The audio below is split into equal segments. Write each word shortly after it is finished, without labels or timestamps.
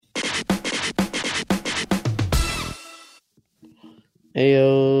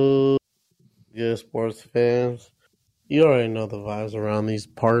Ayo, good sports fans. You already know the vibes around these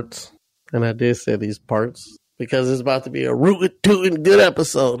parts. And I did say these parts because it's about to be a rootin' tootin' good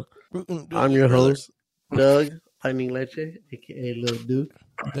episode. I'm your host, Doug Lightning Leche, aka Lil Duke.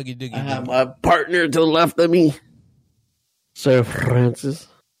 Dougie. I have my partner to the left of me, Sir Francis.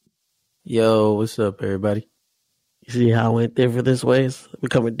 Yo, what's up, everybody? You see how I went different this way? It's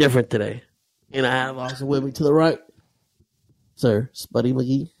becoming different today. And I have also with me to the right, Sir Spuddy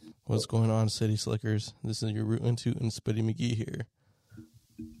McGee. What's going on, City Slickers? This is your Rootin' Tootin' Spuddy McGee here.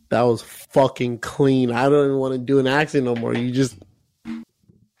 That was fucking clean. I don't even want to do an accent no more. You just...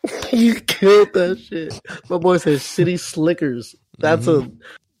 you killed that shit. My boy says City Slickers. That's a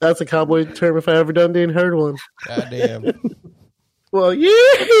cowboy term if I ever done didn't heard one. Goddamn. Well,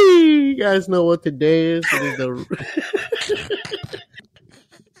 yeah, you guys know what today is. It is the...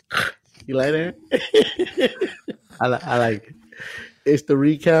 You like that? I like it. It's the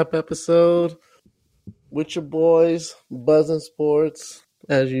recap episode with your boys, Buzzing Sports.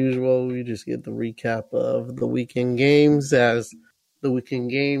 As usual, we just get the recap of the weekend games as the weekend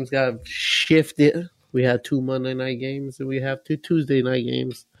games got shifted. We had 2 Monday night games and we have 2 Tuesday night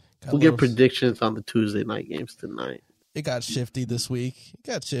games. We'll get predictions on the Tuesday night games tonight. It got shifty this week. It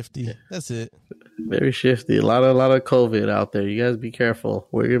got shifty. Yeah. That's it. Very shifty. A lot of COVID out there. You guys be careful.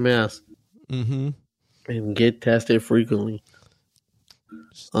 Wear your mask. Mm-hmm. And get tested frequently.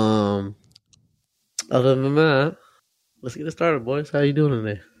 Other than that, let's get it started, boys. How you doing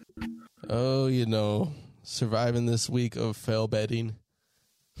today? Oh, surviving this week of fail betting.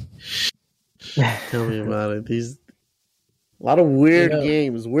 Tell me about it. A lot of weird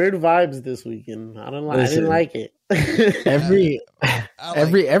games, weird vibes this weekend. I didn't like it.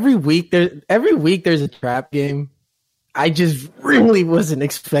 every week there's a trap game. I just really wasn't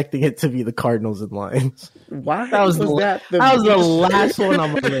expecting it to be the Cardinals and Lions. Why? That was the last one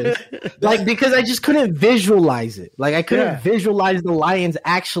on my list. Because I just couldn't visualize it. I couldn't visualize the Lions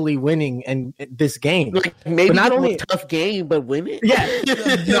actually winning and this game. Maybe not only a tough game, but win it. Yeah,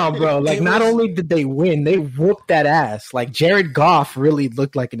 no, bro. Not only did they win, they whooped that ass. Jared Goff really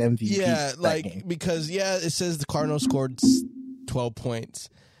looked like an MVP. Yeah, because it says the Cardinals scored 12 points.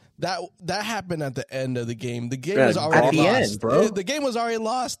 That happened at the end of the game. The game was already lost, bro. The game was already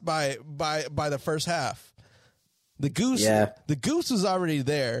lost by the first half. The goose was already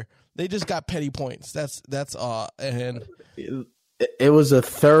there. They just got petty points. That's all. And it was a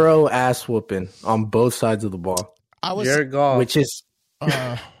thorough ass whooping on both sides of the ball. Jared Goff, which is we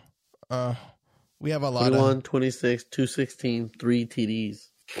have a lot 21, of 26, 216, 3 TDs.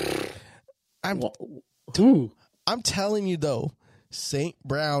 I'm telling you though. St.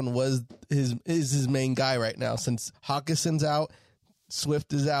 Brown is his main guy right now since Hawkinson's out,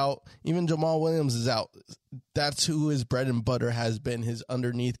 Swift is out, even Jamal Williams is out. That's who his bread and butter has been, his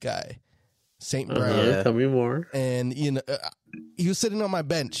underneath guy, St. Brown. Tell me more. And he was sitting on my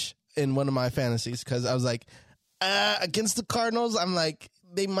bench in one of my fantasies because I was like, against the Cardinals, I'm like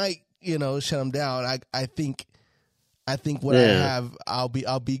they might shut him down. I think what I have, I'll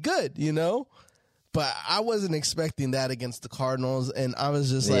be good, But I wasn't expecting that against the Cardinals, and I was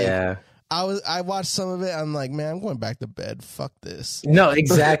just like, I watched some of it. I'm like, man, I'm going back to bed. Fuck this. No,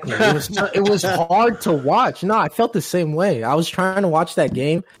 exactly. It was hard to watch. No, I felt the same way. I was trying to watch that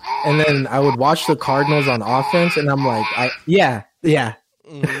game, and then I would watch the Cardinals on offense, and I'm like, that.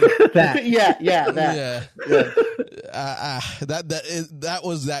 That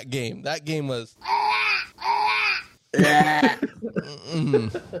was that game. That game was.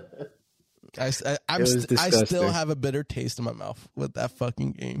 I still have a bitter taste in my mouth with that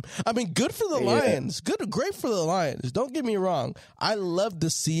fucking game. I mean, good for the Lions. Great for the Lions. Don't get me wrong. I love to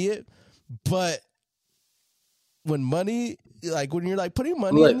see it, but when money, when you're putting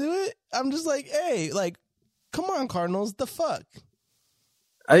money into it, I'm just like, hey, come on, Cardinals, the fuck.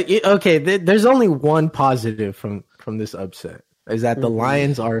 There's only one positive from this upset is that the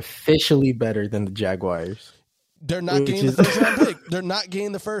Lions are officially better than the Jaguars. They're not getting the first round pick. They're not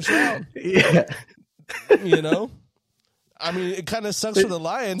getting the first round. Yeah. I mean, it kind of sucks for the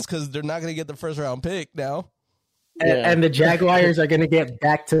Lions because they're not going to get the first round pick now. And the Jaguars are going to get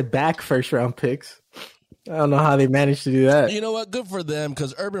back-to-back first round picks. I don't know how they managed to do that. You know what? Good for them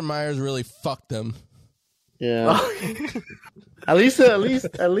because Urban Meyers really fucked them. Yeah. At least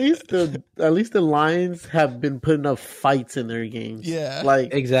the Lions have been putting up fights in their games. Yeah.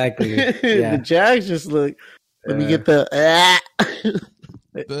 Exactly. The Jags just look. Let me get their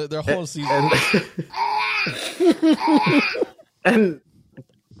whole season. And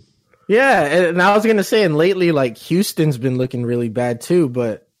I was gonna say, and lately, Houston's been looking really bad too,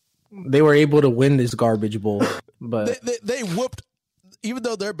 but they were able to win this garbage bowl. But they whooped even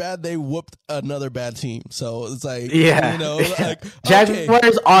though they're bad, they whooped another bad team. So it's like, Yeah. you know, like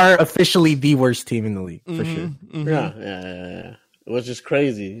Jaguars are officially the worst team in the league for sure. Mm-hmm. Yeah. It was just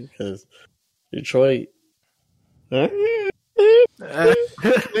crazy because Detroit. Can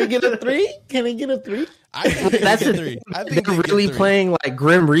they get a 3? Can they get a 3? I think That's they the get 3. I They're think they really get 3. playing like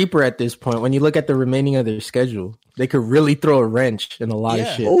Grim Reaper at this point. When you look at the remaining of their schedule, they could really throw a wrench in a lot of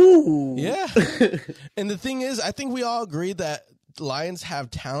Yeah. shit. Ooh. Yeah. And the thing is, I think we all agree that Lions have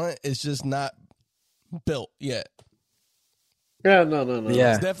talent. It's just not built yet. Yeah, no.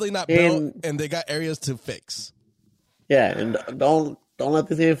 Yeah. It's definitely not built, And- and they got areas to fix. Yeah, and don't let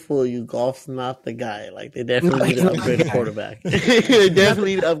this head fool you. Golf's not the guy. Like they definitely need to upgrade a quarterback. They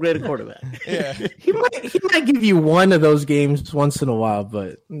definitely need to upgrade a quarterback. Yeah. He might give you one of those games once in a while,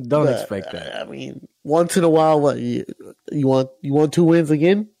 but don't expect that. I mean, once in a while, what you want 2 wins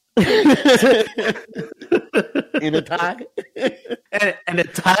again? In a tie? And a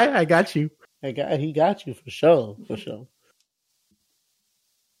tie, I got you. He got you for sure.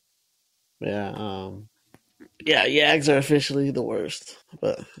 Yeah, Yags are officially the worst.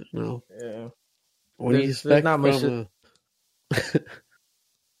 But Yeah. what do you There's expect not much from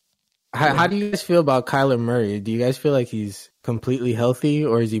How do you guys feel about Kyler Murray? Do you guys feel like he's completely healthy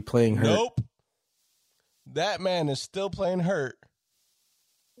or is he playing hurt? Nope. That man is still playing hurt.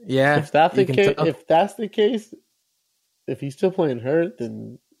 Yeah. if that's the you can case? tell. If that's the case, if he's still playing hurt,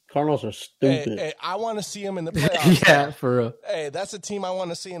 then Cardinals are stupid. Hey, I want to see him in the playoffs. Yeah, for real. Hey, that's a team I want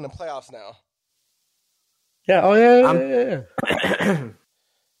to see in the playoffs now. Yeah. Oh yeah.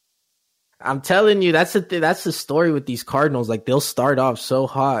 I'm telling you, that's the story with these Cardinals. Like they'll start off so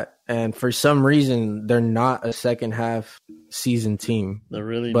hot, and for some reason, they're not a second half season team. They're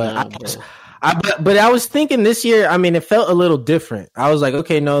really But not, bro. But I was thinking this year. I mean, it felt a little different. I was like,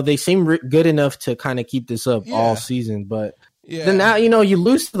 okay, no, they seem good enough to kind of keep this up all season. But Yeah. then now, you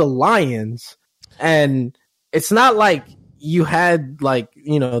lose to the Lions, and it's not like you had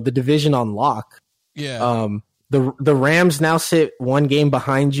the division on lock. Yeah. The Rams now sit 1 game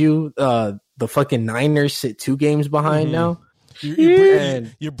behind you. The fucking Niners sit 2 games behind now.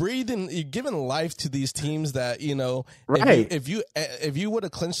 You're breathing. You're giving life to these teams that Right. If you would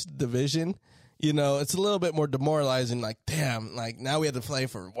have clinched the division, it's a little bit more demoralizing. Like, damn, like now we have to play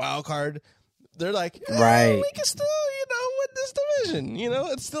for wild card. They're like, Right. we can still, win this division.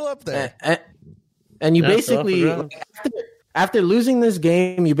 It's still up there. And you That's basically, off the ground. after losing this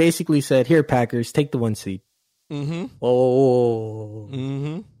game, you basically said, "Here, Packers, take the 1 seed." Mm-hmm. Oh.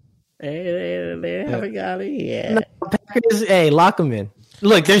 Mm-hmm. Hey, they haven't got it yet. Packers, hey, lock them in.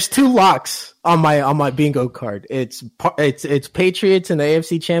 Look, there's 2 locks on my bingo card. It's Patriots in the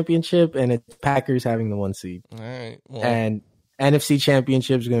AFC Championship, and it's Packers having the 1 seed. All right. Well, And NFC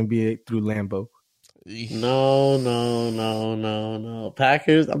Championship is going to be through Lambeau. No.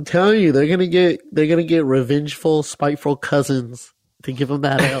 Packers, I'm telling you, they're gonna get revengeful, spiteful cousins to give them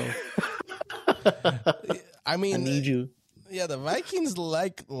that L. I mean, I need you. Yeah, the Vikings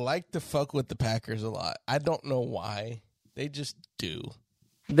like to fuck with the Packers a lot. I don't know why. They just do.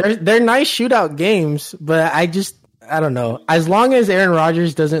 They're nice shootout games, but I don't know. As long as Aaron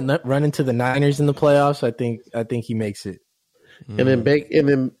Rodgers doesn't run into the Niners in the playoffs, I think he makes it. And then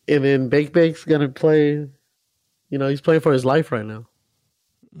Bake Bake's gonna play. He's playing for his life right now.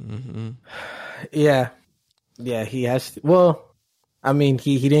 Mm-hmm. Yeah, he has. Well, I mean,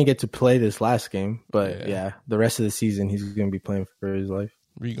 he didn't get to play this last game, but yeah, the rest of the season he's going to be playing for his life.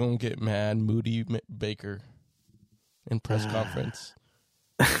 We're going to get mad Moody Baker in press conference.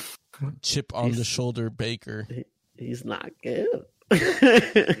 Chip on the shoulder Baker. He's not good.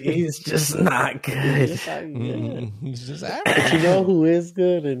 He's just not good. He's not good. He's just But average. you know who is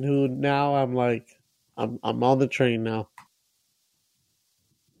good and who now I'm on the train now.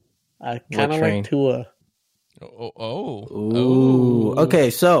 I kind of train? like Tua. Ooh.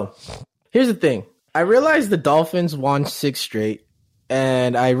 Okay, so here's the thing. I realized the Dolphins won 6 straight,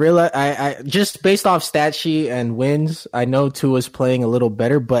 and I realized I just based off stat sheet and wins, I know Tua's playing a little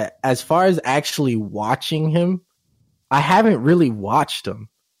better. But as far as actually watching him, I haven't really watched him.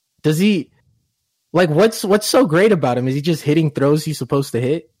 Does he what's so great about him? Is he just hitting throws he's supposed to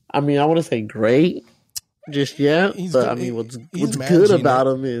hit? I mean, I want to say great just yet, He's but good. I mean, what's He's good managing about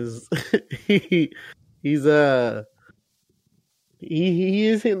him is he is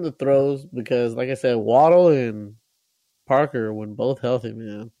hitting the throws because, like I said, Waddle and Parker, when both healthy,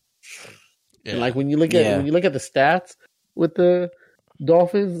 man. Yeah. And when you look at the stats with the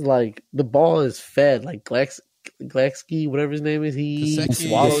Dolphins, like the ball is fed. Like Gleksky, whatever his name is, he eats.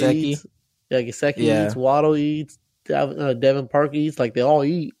 Gesicki. Waddle Gesicki. eats. Yeah, Gesicki Yeah. eats. Waddle eats. Devin Parker eats, like they all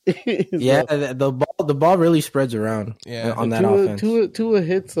eat. Yeah, the ball really spreads around. Yeah. On that offense. Tua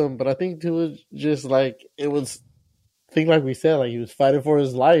hits him, but I think Tua just like it was. I think like we said, like he was fighting for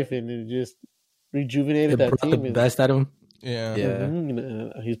his life, and it just rejuvenated that brought team. the best out of him. Yeah.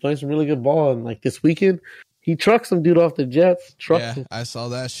 He's playing some really good ball, and like this weekend, he trucked some dude off the Jets. Yeah, I saw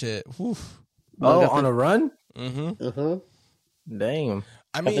that shit. Whew. On a run? Mm-hmm. Damn.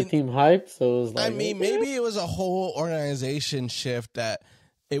 I Got the mean, team hyped, so it was like, maybe it was a whole organization shift that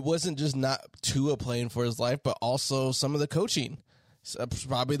it wasn't just not Tua playing for his life, but also some of the coaching. So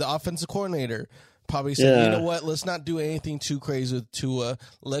probably the offensive coordinator probably said, you know what, let's not do anything too crazy with Tua.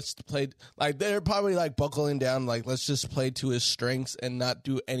 Let's play, like, they're probably like buckling down, like, let's just play to his strengths and not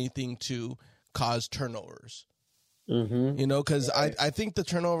do anything to cause turnovers. Mm-hmm. You know, because I think the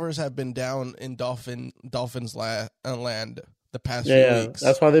turnovers have been down in Dolphins land the past few weeks.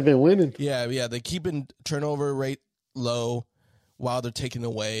 That's why they've been winning. Yeah, they're keeping turnover rate low while they're taking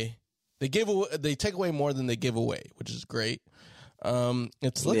away. They take away more than they give away, which is great.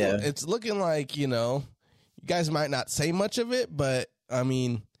 It's looking like, you know, you guys might not say much of it, but I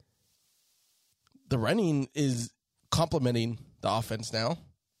mean, the running is complementing the offense now.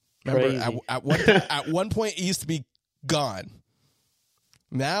 Remember, at one point it used to be gone.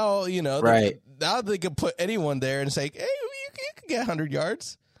 Now, you know, now they can put anyone there and say, hey, you can get 100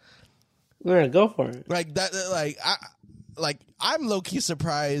 yards. Yeah, go for it. Like that, I'm low key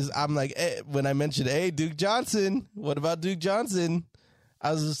surprised. I'm like, when I mentioned, hey, Duke Johnson, what about Duke Johnson?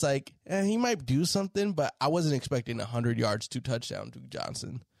 I was just like, he might do something, but I wasn't expecting 100 yards, 2 touchdowns, Duke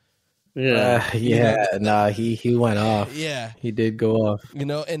Johnson. Yeah, he went off. Yeah, he did go off. You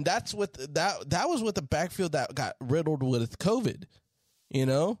know, and that's what that was with the backfield that got riddled with COVID. You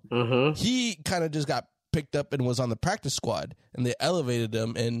know, he kind of just got picked up and was on the practice squad, and they elevated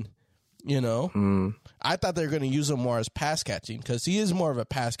him. And you know, I thought they were going to use him more as pass catching because he is more of a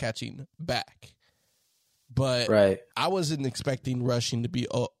pass catching back. But I wasn't expecting rushing to be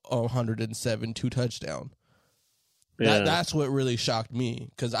 107, 2 touchdown. That's what really shocked me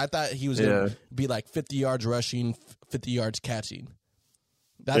because I thought he was going to be like 50 yards rushing, 50 yards catching.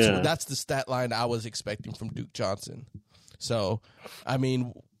 That's the stat line I was expecting from Duke Johnson. So, I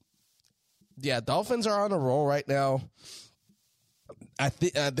mean, Dolphins are on a roll right now. I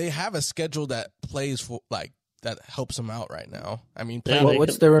think they have a schedule that plays for that helps them out right now. I mean,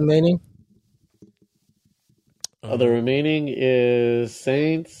 what's the remaining? The remaining is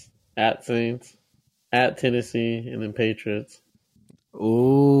Saints, at Tennessee, and then Patriots.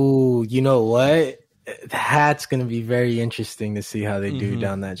 Ooh, you know what? That's going to be very interesting to see how they do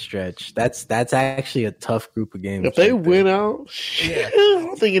down that stretch. That's actually a tough group of games. If they win out, I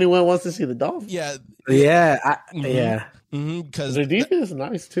don't think anyone wants to see the Dolphins. Because their defense is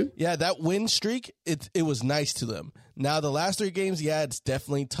nice too. Yeah, that win streak, it was nice to them. Now the last 3 games, it's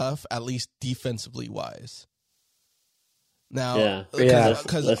definitely tough, at least defensively wise. Now,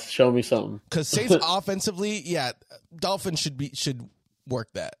 let's show me something. Because Saints offensively, Dolphins should work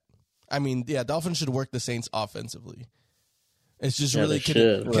that. I mean, Dolphins should work the Saints offensively. It's just really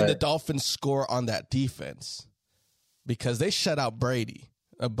can the Dolphins score on that defense? Because they shut out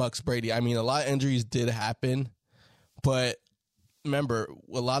Bucks Brady. I mean, a lot of injuries did happen, but remember,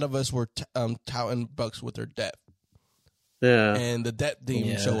 a lot of us were touting Bucks with their depth. Yeah, and the depth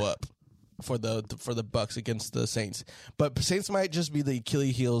didn't show up for the Bucks against the Saints. But Saints might just be the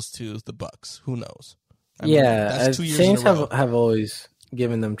Achilles heels to the Bucks. Who knows? I mean, that's 2 years Saints in a row. have always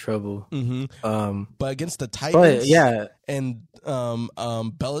given them trouble. But against the Titans, and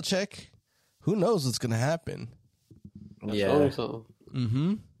Belichick, who knows what's going to happen? And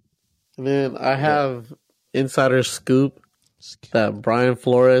then I have insider scoop that Brian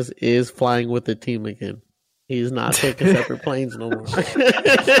Flores is flying with the team again. He's not taking separate planes no more.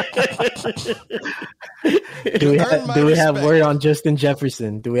 Do we have word on Justin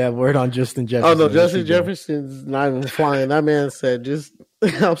Jefferson? Oh no, Justin Jefferson's not even flying. That man said,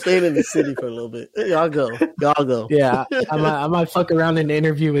 I'm staying in the city for a little bit. Y'all go. Yeah, I might fuck around in the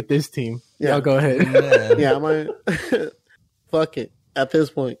interview with this team. Yeah. Y'all go ahead. Yeah, I might. Fuck it at this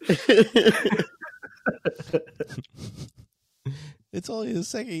point. It's only his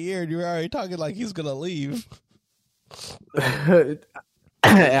second year, and you're already talking like he's gonna leave. I'm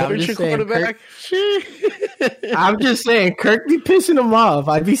just saying, Kirk be pissing him off.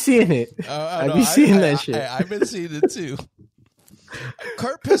 I be seeing it. I be seeing that shit. I've been seeing it too.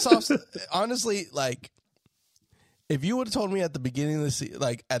 Kirk piss offs. Honestly, like, if you would have told me at the beginning of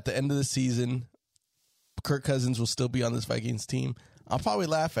the at the end of the season, Kirk Cousins will still be on this Vikings team, I'll probably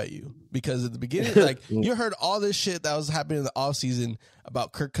laugh at you because at the beginning, you heard all this shit that was happening in the offseason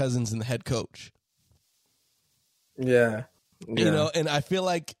about Kirk Cousins and the head coach. Yeah. You know, and I feel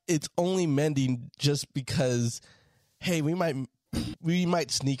like it's only mending just because, hey, we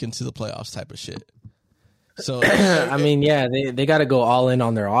might sneak into the playoffs type of shit. So I mean, yeah, they got to go all in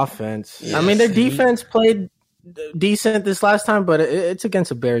on their offense. Yes. I mean, their defense played decent this last time, but it's against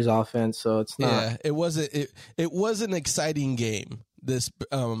a Bears offense, so it's not. Yeah, it was an exciting game. This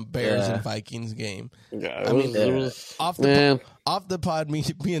Bears and Vikings game. Yeah, I mean, it was off the pod, me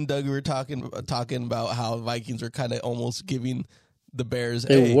and Doug were talking about how Vikings were kind of almost giving the Bears.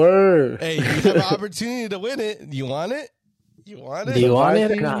 They were. Hey, you have an opportunity to win it. You want it? You want it? Do you want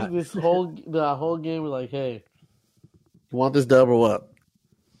it or Vikings, not? The whole game, we're like, hey, you want this dub or what?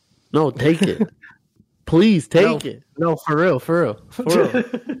 No, take it. Please take it. No, for real. For real.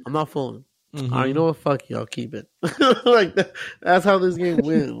 I'm not fooling. Mm-hmm. All right, you know what? Fuck you. I'll keep it. Like that's how this game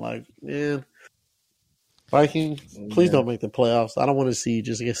went. Like, man, Vikings, please don't make the playoffs. I don't want to see you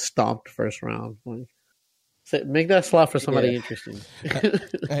just get stomped first round. Like, make that slot for somebody interesting.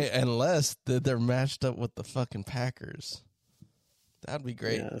 Hey, unless they're matched up with the fucking Packers, that'd be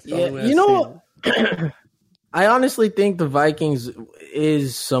great. Yeah, you know, I honestly think the Vikings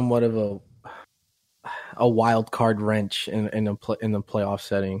is somewhat of a wild card wrench in the playoff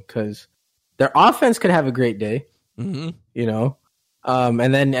setting because their offense could have a great day, you know,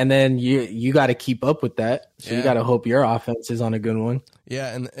 and then you got to keep up with that. So you got to hope your offense is on a good one.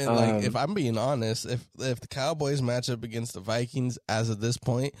 Yeah, and like if I'm being honest, if the Cowboys match up against the Vikings as of this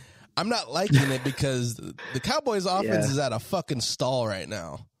point, I'm not liking it because the Cowboys offense is at a fucking stall right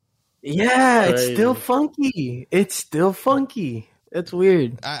now. Yeah, it's still funky. It's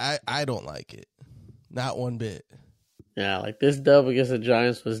weird. I don't like it. Not one bit. Yeah, like this dub against the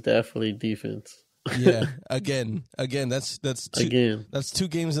Giants was definitely defense. Yeah, again, that's two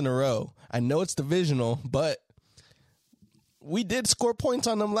games in a row. I know it's divisional, but we did score points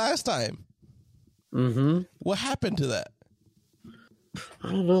on them last time. Mm-hmm. What happened to that?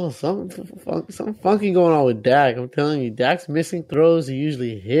 I don't know. Something funky going on with Dak. I'm telling you, Dak's missing throws he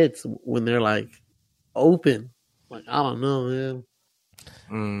usually hits when they're like open. Like, I don't know, man.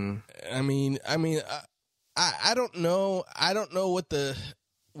 I mean, I don't know. I don't know what the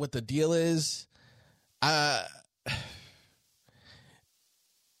deal is. They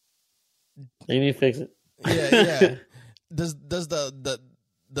need to fix it. Yeah. Does the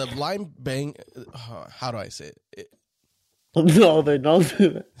line bang? How do I say it? No, they don't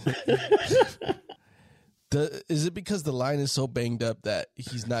do that. Is it because the line is so banged up that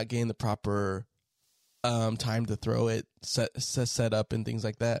he's not getting the proper time to throw it, set up, and things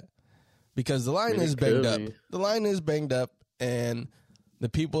like that? Because the line is banged up. The line is banged up, and the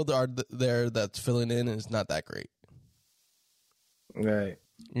people that are there that's filling in is not that great. Right.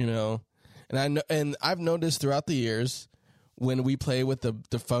 You know, and I've noticed throughout the years when we play with the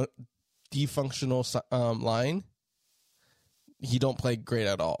defunctional line, he don't play great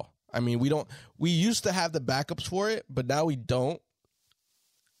at all. I mean, we used to have the backups for it, but now we don't,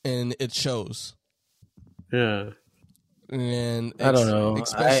 and it shows. Yeah. And I don't know,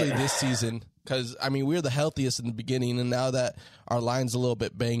 especially this season, because I mean, we were the healthiest in the beginning, and now that our line's a little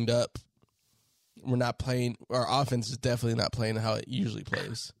bit banged up, we're not playing. Our offense is definitely not playing how it usually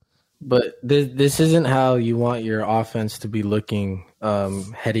plays. But this isn't how you want your offense to be looking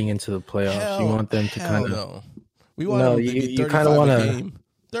heading into the playoffs. You want them to kind of. No. We want them to be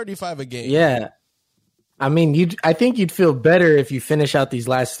 35 a game. Yeah. I mean, I think you'd feel better if you finish out these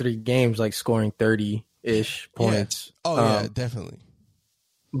last 3 games like scoring 30-ish points. Yeah. Oh yeah, definitely.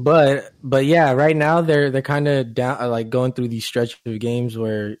 But yeah, right now they're kind of down, like going through these stretch of games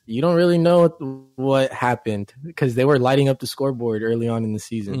where you don't really know what happened because they were lighting up the scoreboard early on in the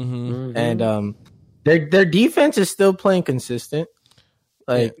season, and their defense is still playing consistent.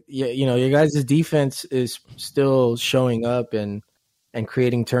 Like you know, your guys' defense is still showing up and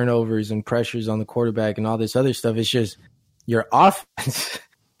creating turnovers and pressures on the quarterback and all this other stuff. It's just your offense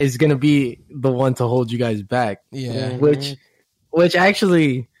is going to be the one to hold you guys back. Yeah, which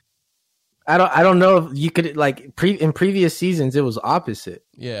actually, I don't know if you could like in previous seasons it was opposite.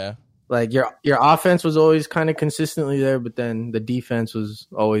 Yeah, like your offense was always kind of consistently there, but then the defense was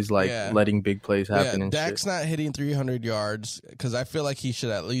always like letting big plays happen. Yeah, and Dak's not hitting 300 yards because I feel like he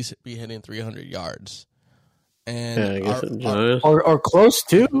should at least be hitting 300 yards. And or close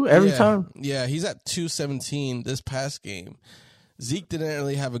to every time. Yeah, he's at 217 this past game. Zeke didn't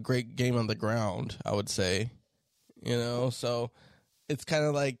really have a great game on the ground, I would say. You know, so it's kind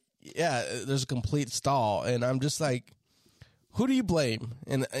of like, there's a complete stall. And I'm just like, who do you blame?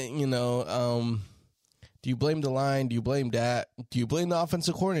 And, you know, do you blame the line? Do you blame Dak? Do you blame the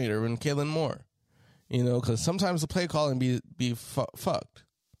offensive coordinator and Kalen Moore? You know, because sometimes the play calling be fucked.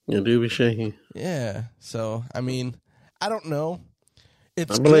 You do be shaky. Yeah. So I mean, I don't know.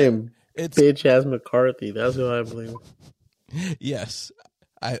 It's I blame it's bitch ass McCarthy. That's who I blame. yes.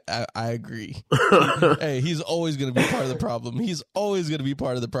 I agree. Hey, he's always going to be part of the problem. He's always going to be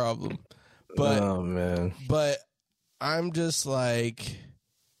part of the problem. But oh man, but I'm just like,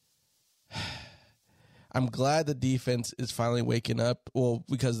 I'm glad the defense is finally waking up. Well,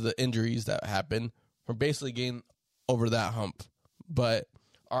 because of the injuries that happened, we're basically getting over that hump. But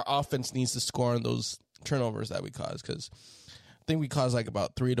our offense needs to score on those turnovers that we caused, because I think we caused like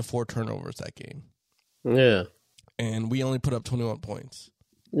about 3 to 4 turnovers that game. Yeah. And we only put up 21 points.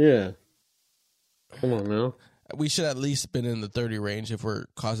 Yeah. Come on now. We should at least been in the 30 range if we're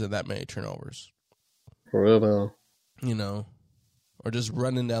causing that many turnovers. For real though. You know, or just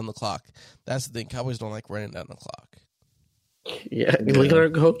running down the clock. That's the thing. Cowboys don't like running down the clock. Yeah, look at our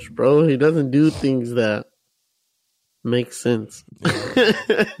coach, bro. He doesn't do things that make sense.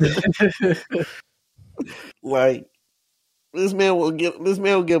 Like this man will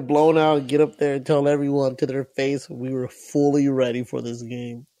get blown out and get up there and tell everyone to their face we were fully ready for this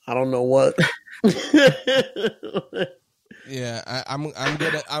game. I don't know what. Yeah,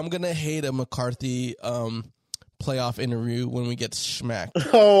 I'm gonna hate a McCarthy playoff interview when we get smacked.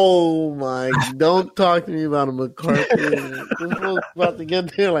 Oh my! Don't talk to me about a McCarthy. This fool's about to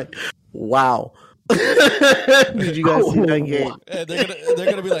get there. Like, wow. Did you guys see that game? They're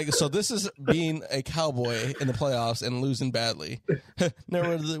gonna be like, so this is being a Cowboy in the playoffs and losing badly.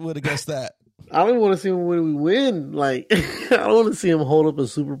 Never would have guessed that. I don't even want to see him when we win. Like, I don't want to see him hold up a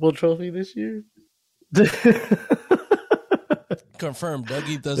Super Bowl trophy this year. Confirmed.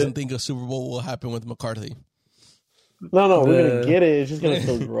 Dougie doesn't think a Super Bowl will happen with McCarthy. No, we're gonna get it. It's just gonna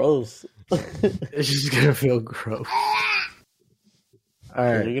feel gross. It's just gonna feel gross. All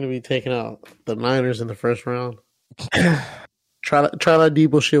right, you're gonna be taking out the Niners in the first round. Try that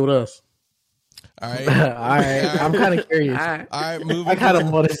Debo shit with us. All right. I'm kind of curious. All right, moving. I kind of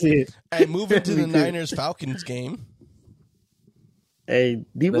want to see it. Hey, moving to the Niners Falcons game. Hey,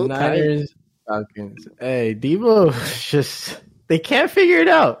 Debo. The Niners Falcons. Hey, Debo. Just they can't figure it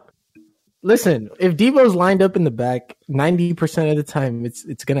out. Listen, if Debo's lined up in the back 90% of the time,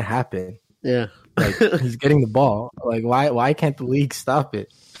 it's gonna happen. Yeah. Like he's getting the ball. Like why can't the league stop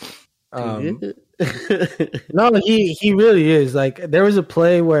it? No, he really is. Like there was a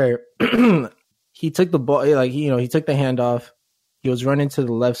play where he took the ball, like he took the handoff. He was running to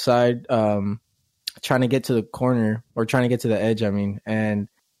the left side, trying to get to the corner or trying to get to the edge. I mean, and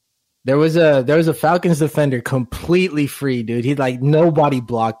there was a Falcons defender completely free, dude. He like nobody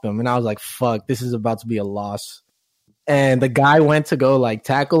blocked him, and I was like, "Fuck, this is about to be a loss." And the guy went to go like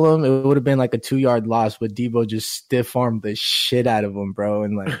tackle him. It would have been like a 2-yard loss, but Debo just stiff armed the shit out of him, bro,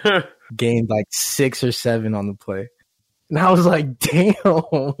 and like gained like 6 or 7 on the play. And I was like, damn,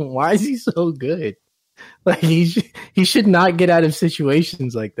 why is he so good? Like he should not get out of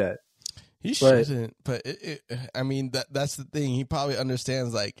situations like that. He shouldn't, but I mean that's the thing. He probably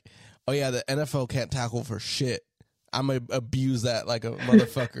understands like, oh yeah, the NFL can't tackle for shit. I'm gonna abuse that like a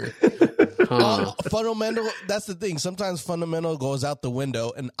motherfucker. Fundamental. That's the thing. Sometimes fundamental goes out the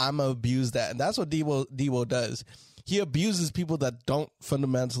window, and I'm gonna abuse that, and that's what Debo does. He abuses people that don't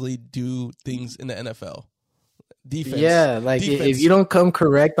fundamentally do things in the NFL. Defense. Yeah, like if you don't come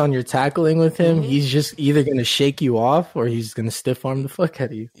correct on your tackling with him, he's just either gonna shake you off or he's gonna stiff arm the fuck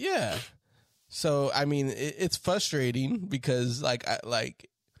out of you. Yeah. So I mean, it's frustrating because like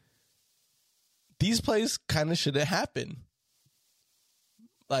these plays kind of shouldn't happen.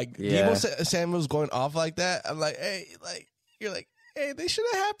 Like Debo Samuel's going off like that. I'm like, hey, like you're like, hey, they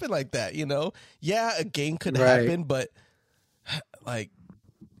shouldn't happen like that, you know? Yeah, a game could happen, but like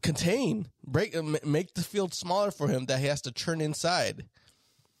contain, make the field smaller for him that he has to turn inside.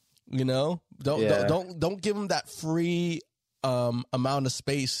 You know, don't give him that free amount of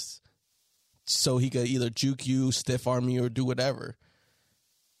space so he could either juke you, stiff arm you, or do whatever.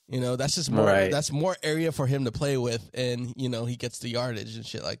 You know, that's just more. That's more area for him to play with, and you know he gets the yardage and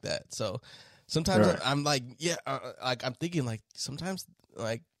shit like that. So sometimes I'm like, like I'm thinking like sometimes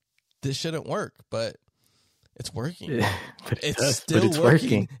like this shouldn't work, but it's working. Yeah, it's still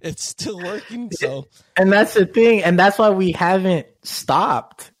working. It's still working. So, and that's the thing, and that's why we haven't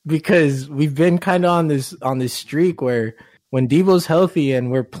stopped, because we've been kind of on this streak where when Debo's healthy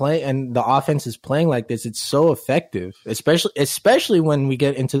and we're playing and the offense is playing like this, it's so effective, especially when we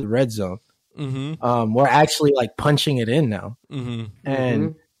get into the red zone. Mm-hmm. We're actually like punching it in now,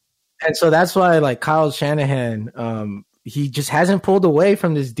 and so that's why like Kyle Shanahan, he just hasn't pulled away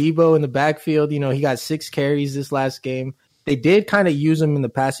from this Debo in the backfield. You know, he got 6 carries this last game. They did kind of use him in the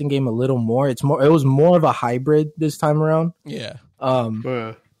passing game a little more. It was more of a hybrid this time around. Yeah.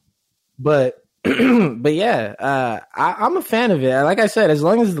 But but yeah, I'm a fan of it. Like I said, as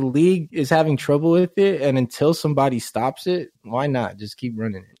long as the league is having trouble with it, and until somebody stops it, why not just keep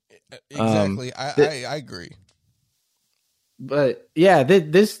running it? Exactly. I agree. But yeah,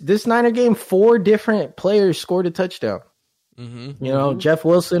 this Niner game, 4 different players scored a touchdown. Mm-hmm. You know, Jeff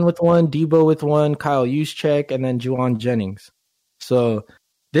Wilson with one, Debo with one, Kyle Juszczyk, and then Juwan Jennings. So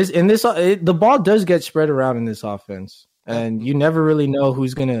the ball does get spread around in this offense, and you never really know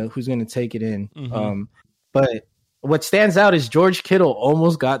who's gonna take it in. Mm-hmm. But what stands out is George Kittle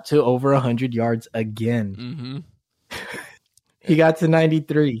almost got to over 100 yards again. Mm-hmm. He got to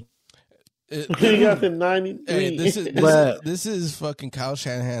 93. He got to 93. Hey, this is fucking Kyle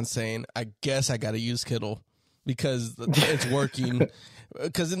Shanahan saying, I guess I got to use Kittle because it's working.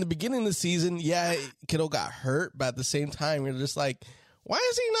 Because in the beginning of the season, yeah, Kittle got hurt, but at the same time, you're just like, why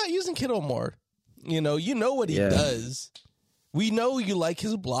is he not using Kittle more? You know what he does. We know you like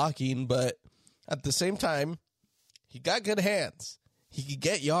his blocking, but at the same time, he got good hands. He could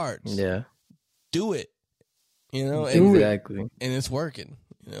get yards. Yeah. Do it. You know? Exactly. And it's working,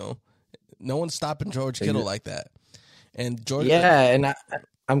 you know? No one's stopping George Kittle like that. And George, and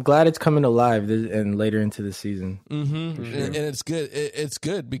I'm glad it's coming alive and later into the season. Mm-hmm. Sure. And it's good. It's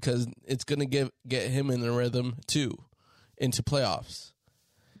good because it's going to get him in the rhythm too, into playoffs.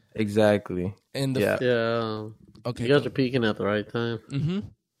 Exactly. And okay, you guys are peaking at the right time. Mm-hmm.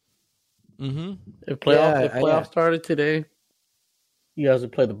 Mm-hmm. If playoffs started today, you guys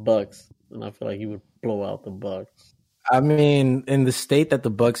would play the Bucks, and I feel like you would blow out the Bucks. I mean, in the state that the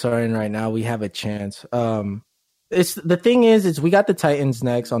Bucks are in right now, we have a chance. It's the thing is we got the Titans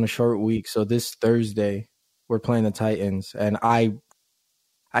next on a short week, so this Thursday we're playing the Titans, and I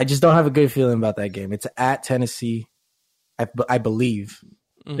just don't have a good feeling about that game. It's at Tennessee, I believe.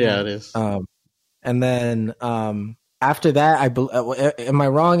 Mm-hmm. Yeah, it is. And then after that, am I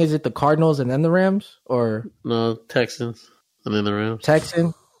wrong? Is it the Cardinals and then the Rams, or no, Texans and then the Rams?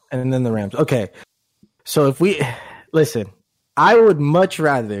 Texans and then the Rams. Okay, so if we listen, I would much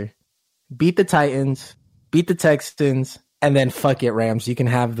rather beat the Titans, beat the Texans, and then fuck it, Rams. You can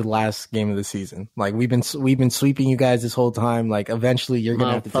have the last game of the season. Like we've been sweeping you guys this whole time. Like eventually you're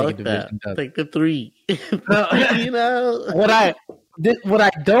gonna have to take a division dub. Take the 3. You know what I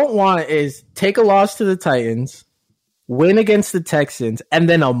don't want is take a loss to the Titans, win against the Texans, and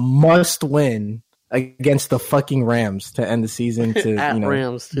then a must win against the fucking Rams to end the season. To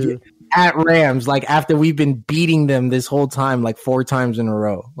Rams too. At Rams, like after we've been beating them this whole time, like 4 times in a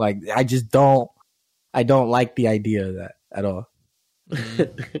row. Like I don't like the idea of that at all.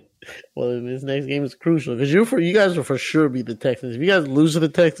 Well, this next game is crucial because you guys will for sure beat the Texans. If you guys lose to the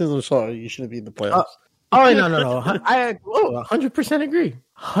Texans, I'm sorry, you shouldn't be in the playoffs. No. I 100% agree.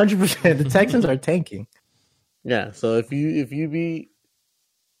 100%. The Texans are tanking. Yeah, so if you beat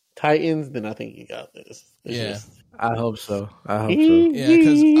Titans, then I think you got this. I hope so. Yeah,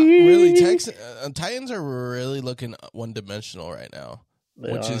 because really, Titans are really looking one-dimensional right now,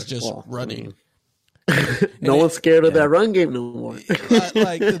 which is just running. No one's scared of that run game no more.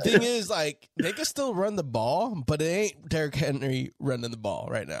 Like the thing is, like they can still run the ball, but it ain't Derrick Henry running the ball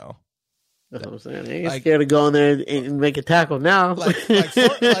right now. That's what I'm saying. They ain't scared to go in there and make a tackle now. Like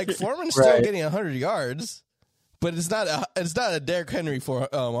Foreman's still getting 100 yards, but it's not a Derrick Henry for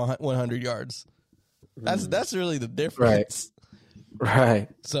 100 yards. That's really the difference. Right.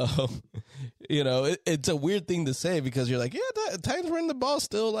 So, it's a weird thing to say because you're like, yeah, Titans running the ball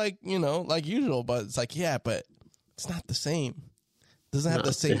still like usual, but it's like, yeah, but it's not the same. It doesn't have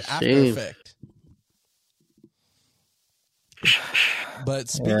the same after effect. But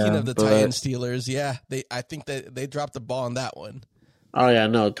speaking of the Titans Steelers, I think that they dropped the ball on that one. Oh yeah,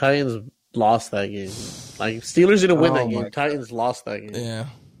 no, Titans lost that game. Like Steelers didn't win that game. Titans lost that game.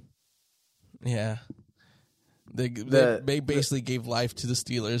 Yeah. They basically gave life to the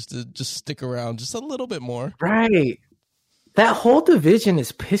Steelers to just stick around just a little bit more. Right. That whole division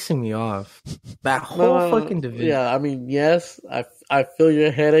is pissing me off. That whole fucking division. Yeah, I mean, yes, I feel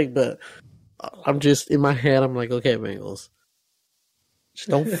your headache, but I'm just in my head. I'm like, okay, Bengals, just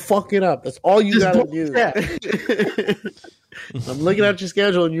don't fuck it up. That's all you gotta do. I'm looking at your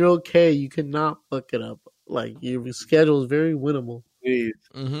schedule, and you're okay. You cannot fuck it up. Like your schedule is very winnable. Please,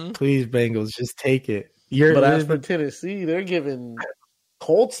 Please, Bengals, just take it. But as for Tennessee, they're giving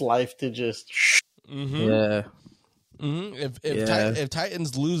Colts life to just. Mm-hmm. Yeah. Mm-hmm. If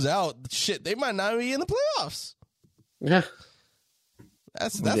Titans lose out, shit, they might not be in the playoffs. Yeah.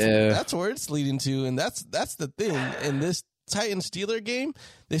 That's where it's leading to, and that's the thing. In this Titans Steeler game,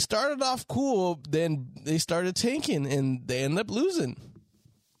 they started off cool, then they started tanking, and they ended up losing.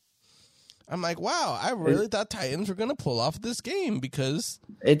 I'm like, wow, I really thought Titans were going to pull off this game because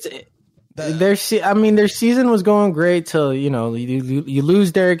their season was going great till you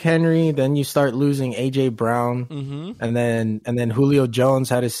lose Derrick Henry, then you start losing AJ Brown, and then Julio Jones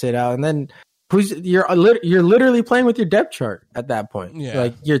had to sit out, and then you're literally playing with your depth chart at that point. Yeah.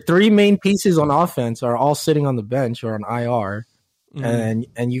 Like your three main pieces on offense are all sitting on the bench or on IR,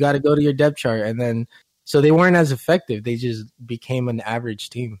 and you got to go to your depth chart, and then so they weren't as effective. They just became an average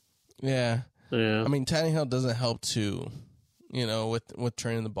team. Yeah. Yeah. I mean, Tannehill doesn't help too, with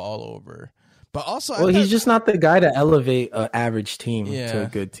turning the ball over. But also, he's just not the guy to elevate an average team Yeah. to a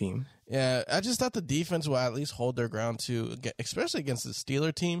good team. Yeah, I just thought the defense will at least hold their ground too, especially against the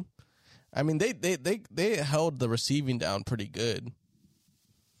Steeler team. I mean, they held the receiving down pretty good.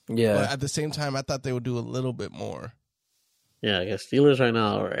 Yeah. But at the same time, I thought they would do a little bit more. Yeah, I guess Steelers right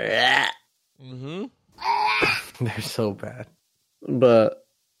now They're so bad. But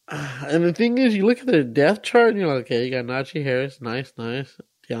and the thing is, you look at their depth chart, and you're like, okay, you got Najee Harris, nice.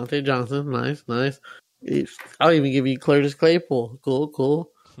 Deontay Johnson, nice. I'll even give you Curtis Claypool,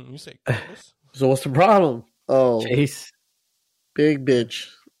 cool. You say Curtis? So what's the problem? Oh, Chase. big bitch.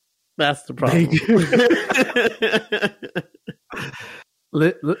 That's the problem.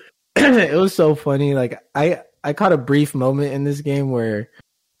 It was so funny. Like I caught a brief moment in this game where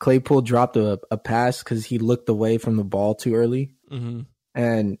Claypool dropped a pass because he looked away from the ball too early, and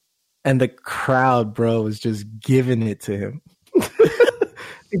the crowd, bro, was just giving it to him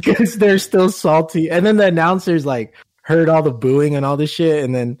because they're still salty. And then the announcers like heard all the booing and all this shit,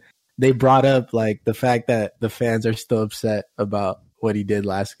 and then they brought up like the fact that the fans are still upset about what he did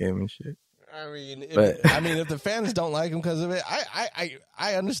last game and shit. I mean, if the fans don't like him because of it,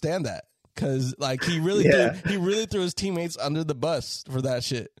 I understand that because like he really threw his teammates under the bus for that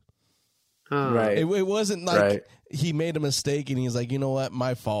shit. Right. It wasn't like he made a mistake and he's like, you know what,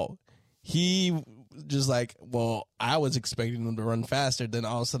 my fault. He just like, well, I was expecting him to run faster. Then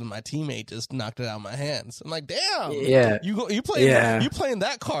all of a sudden, my teammate just knocked it out of my hands. I'm like, damn. Yeah. You playing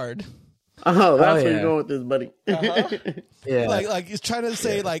that card. Oh, that's where you're going with this, buddy. Yeah. Like he's trying to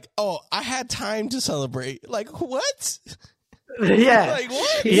say like, oh, I had time to celebrate. Like what? Yeah. Like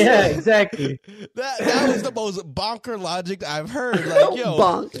what? Yeah, exactly. That was the most bonker logic I've heard. Like, yo,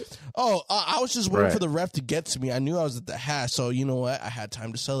 Bonk. I was just waiting for the ref to get to me. I knew I was at the hash, so you know what? I had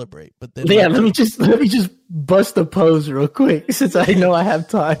time to celebrate. But then, let me just bust a pose real quick since I know I have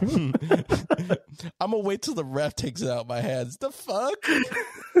time. I'm gonna wait till the ref takes it out of my hands. The fuck?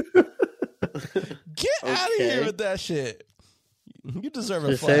 Get out of here with that shit. You deserve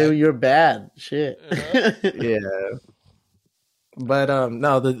a Just flag. say you're bad. Shit. Yeah. But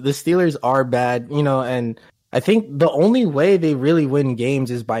no, the Steelers are bad, and I think the only way they really win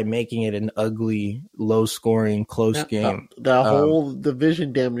games is by making it an ugly, low scoring, close game. The whole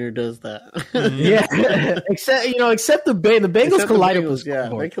division damn near does that. Yeah. except the Bengals can light up the Yeah,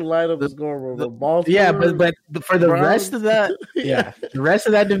 scoreboard. they can light up the scoreboard. But Baltimore, Yeah, but for the Browns- rest of that, the rest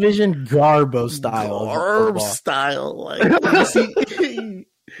of that division, Garbo style. Garb style. Like, see,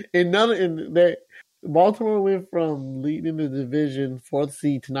 Baltimore went from leading the division, fourth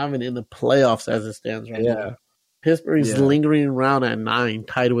seed, to not even in the playoffs as it stands right now. Pittsburgh's lingering around at 9,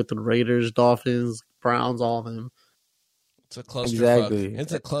 tied with the Raiders, Dolphins, Browns, all of them. It's a clusterfuck. Exactly.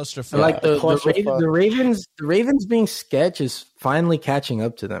 It's a clusterfuck. Like the Ravens being sketch is finally catching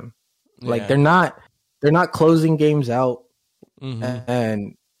up to them. Like they're not closing games out,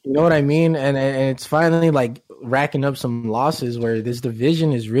 and you know what I mean. And it's finally like racking up some losses where this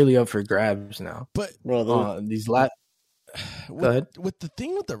division is really up for grabs now. But Bro, Go ahead. With the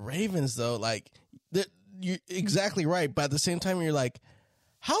thing with the Ravens though, like you're exactly right. But at the same time, you're like,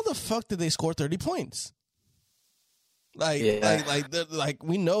 how the fuck did they score 30 points? Like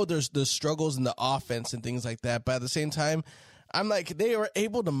we know there's the struggles in the offense and things like that, but at the same time, I'm like, they were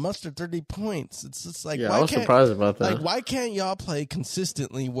able to muster 30 points. It's just like, I was surprised about that. Like, why can't y'all play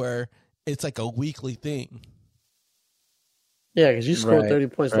consistently where it's like a weekly thing? Yeah, because you scored 30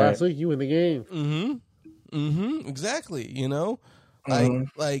 points last week, you win the game. Exactly.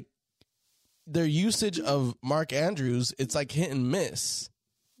 Like their usage of Mark Andrews, it's like hit and miss.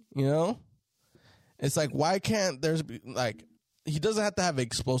 It's like, why can't there's like, he doesn't have to have an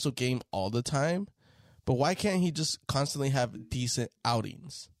explosive game all the time, but why can't he just constantly have decent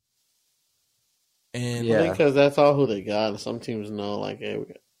outings? And because that's all who they got. Some teams know, like, hey,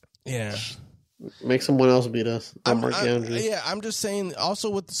 make someone else beat us. I'm just saying. Also,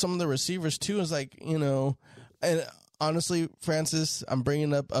 with some of the receivers too, is like, and honestly, Francis, I'm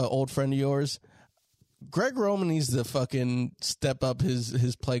bringing up an old friend of yours. Greg Roman needs to fucking step up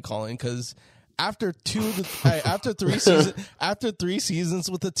his play calling because. After 3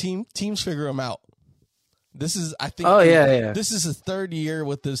 seasons with the teams figure him out. This is, I think. Oh yeah. This is his third year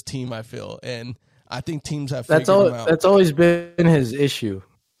with this team. I feel, and I think teams have figured him out. That's always been his issue.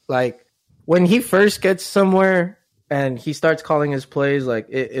 Like when he first gets somewhere and he starts calling his plays, like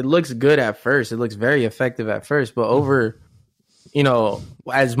it looks good at first. It looks very effective at first, but over,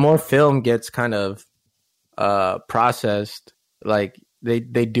 as more film gets kind of processed, like they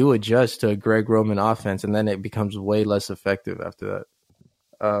do adjust to a Greg Roman offense, and then it becomes way less effective after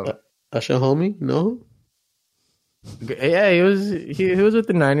that. Usher homie? No? Yeah, he was with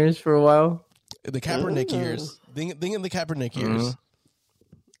the Niners for a while. The Kaepernick years. Think of the Kaepernick years.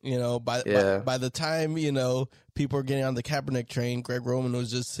 By the time, people are getting on the Kaepernick train, Greg Roman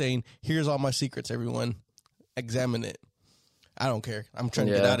was just saying, here's all my secrets, everyone. Examine it. I don't care. I'm trying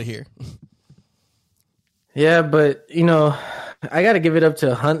to get out of here. Yeah, but, I got to give it up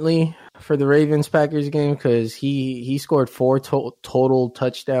to Huntley for the Ravens-Packers game because he scored 4 total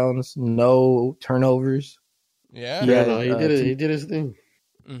touchdowns, no turnovers. Yeah? He did his thing.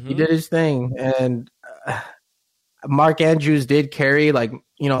 Mm-hmm. He did his thing, and Mark Andrews did carry,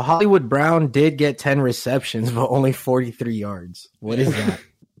 Hollywood Brown did get 10 receptions, but only 43 yards. What is that?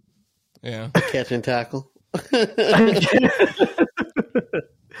 Yeah. Catch and tackle.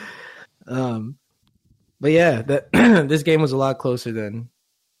 But yeah, this game was a lot closer than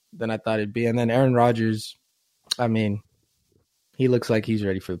I thought it'd be. And then Aaron Rodgers, he looks like he's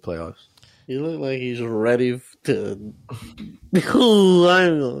ready for the playoffs. He looks like he's ready to. Ooh,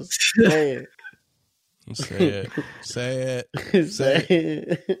 I'm gonna say it. Say it. Say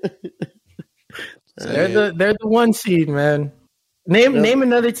it. They're the 1 seed, man. Name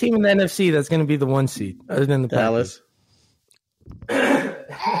another team in the NFC that's going to be the 1 seed other than the Dallas.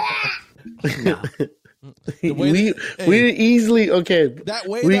 No. We easily that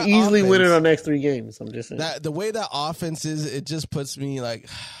way we that easily offense, win in our next 3 games. I'm just saying that the way that offense is, it just puts me like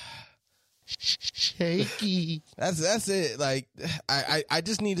shaky. That's it. Like I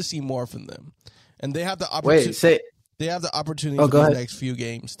just need to see more from them, and they have the opportunity. They have the opportunity for the next few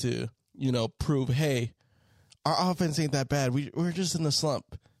games to prove, hey, our offense ain't that bad. We're just in the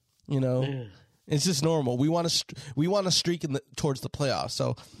slump. Yeah. It's just normal. We want to streak towards the playoffs.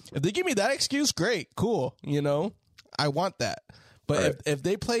 So if they give me that excuse, great, cool. I want that. But if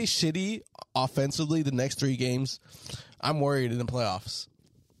they play shitty offensively the next 3 games, I'm worried in the playoffs.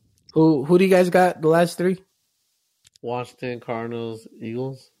 Who do you guys got the last 3? Washington, Cardinals,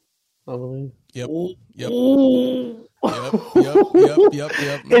 Eagles, I believe. Yep.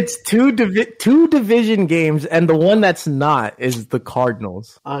 It's two division games, and the one that's not is the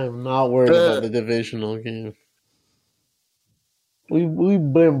Cardinals. I am not worried about the divisional game.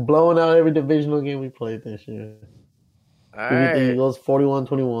 We've been blowing out every divisional game we played this year. We beat the Eagles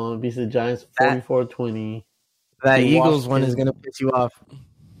 41-21, beat the Giants 44-20. That Eagles one is going to piss you off.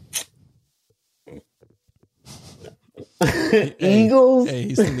 Eagles? Hey,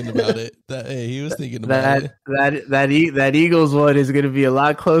 he's thinking about it. He was thinking about it. That Eagles one is going to be a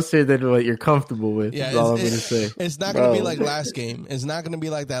lot closer than what you're comfortable with. Yeah, is all I'm going to say. It's not going to be like last game. It's not going to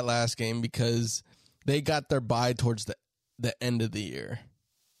be like that last game because they got their bye towards the end of the year.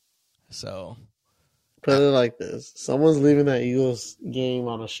 So put it like this: someone's leaving that Eagles game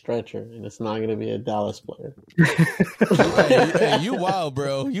on a stretcher, and it's not going to be a Dallas player. hey, you wild,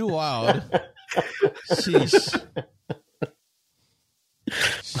 bro. You wild. Sheesh.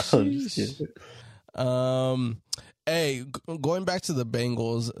 Hey, going back to the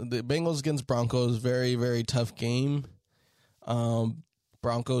Bengals against Broncos, very, very tough game.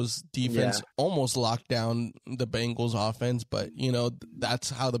 Broncos defense almost locked down the Bengals offense, but that's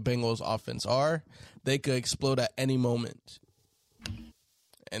how the Bengals offense are. They could explode at any moment.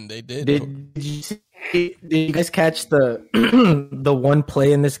 And they did. Did you guys catch the the one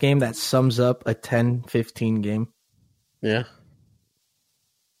play in this game that sums up a 10-15 game? Yeah.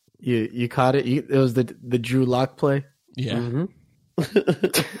 You caught it? It was the Drew Lock play? Yeah. Mm-hmm.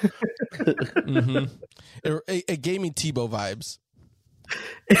 Mm-hmm. It gave me Tebow vibes.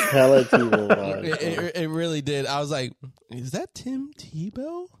 Hella Tebow vibes. It really did. I was like, is that Tim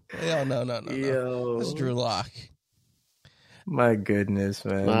Tebow? Oh, no. Yo. That's Drew Lock. My goodness,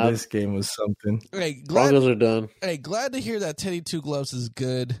 man. This game was something. Hey, Broncos are done. Hey, glad to hear that Teddy Two Gloves is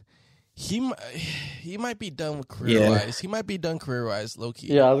good. He might be done with career-wise. Yeah. He might be done career-wise, low-key.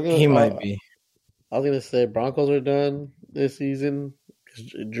 Yeah, he might be. I was going to say Broncos are done this season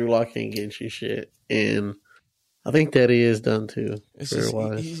because Drew Lock ain't getting shit. And I think Teddy is done too,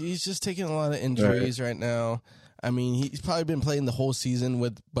 career-wise. He's just taking a lot of injuries right now. I mean, he's probably been playing the whole season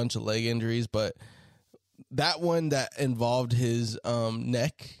with a bunch of leg injuries, but that one that involved his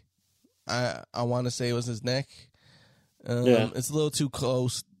neck, I want to say it was his neck. It's a little too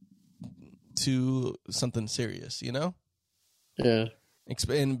close to something serious, you know? Yeah.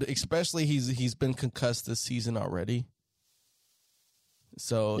 And especially he's been concussed this season already.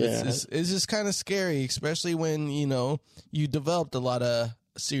 So it's just kind of scary, especially when, you know, you developed a lot of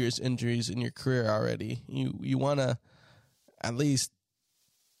serious injuries in your career already. You want to at least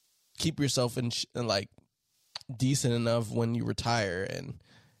keep yourself in like decent enough when you retire, and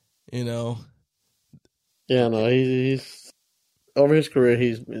you know. Yeah, no, he's over his career.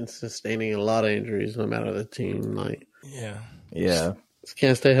 He's been sustaining a lot of injuries, no matter the team. Like, yeah, just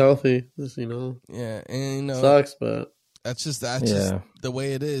can't stay healthy. Just, you know, yeah, and you know, sucks, but that's just the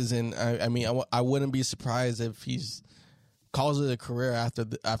way it is. And I mean, I wouldn't be surprised if he's calls it a career after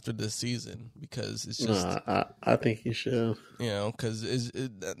this season, because it's just. No, I think he should. You know, because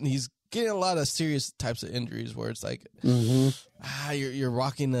he's getting a lot of serious types of injuries where it's like, you're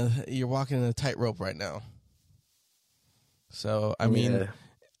walking a tightrope right now. So I mean,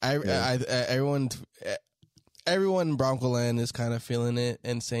 everyone in Bronco Land is kind of feeling it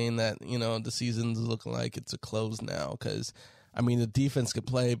and saying that, you know, the season's looking like it's a close now, because I mean the defense could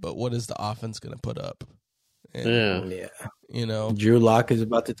play, but what is the offense going to put up? And, you know, Drew Lock is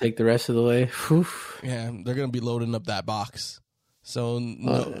about to take the rest of the way. Whew. Yeah, they're going to be loading up that box. So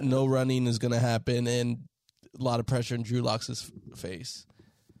no running is going to happen, and a lot of pressure in Drew Lock's face.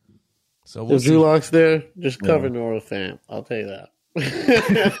 So if Drew Lock's there, just cover Nora Fant. I'll tell you that.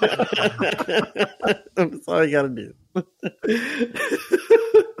 That's all you got to do.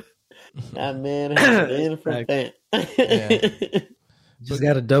 That man has been from Fant. Just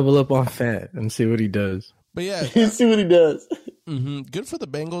got to double up on Fant and see what he does. But yeah, see what he does. Mm-hmm. Good for the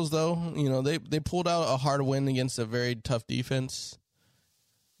Bengals, though. You know, they pulled out a hard win against a very tough defense,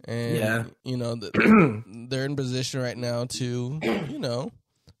 and you know they're in position right now to, you know,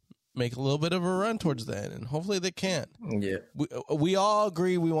 make a little bit of a run towards that, and hopefully they can. Yeah, we all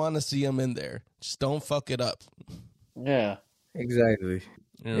agree we want to see them in there. Just don't fuck it up. Yeah, exactly.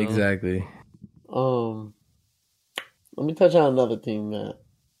 You know? Exactly. Let me touch on another team, Matt.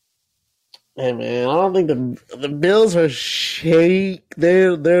 Hey man, I don't think the Bills are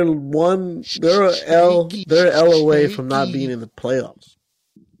they're an L away from not being in the playoffs.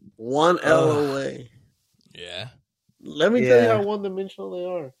 One L away. Yeah. Let me tell you how one-dimensional they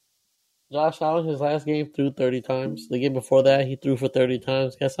are. Josh Allen, his last game, threw 30 times. The game before that, he threw for 30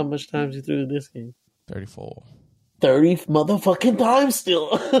 times. Guess how much times he threw this game? 34. 30 motherfucking times still.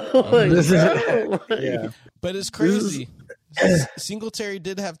 Yeah. But it's crazy. Singletary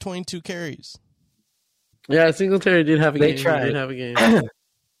did have 22 carries. Yeah, Singletary did have a game. Tried. He did have a game.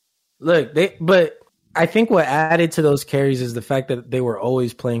 Look, but I think what added to those carries is the fact that they were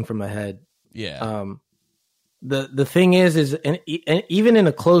always playing from ahead. Yeah. The thing is and even in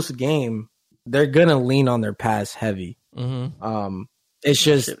a close game, they're gonna lean on their pass heavy. Mm-hmm. It's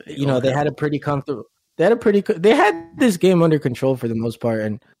just, you know, they had this game under control for the most part,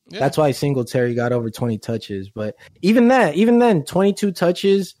 and that's why Singletary got over 20 touches. But even then, 22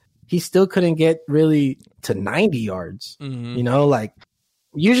 touches, he still couldn't get really to 90 yards. Mm-hmm. You know, like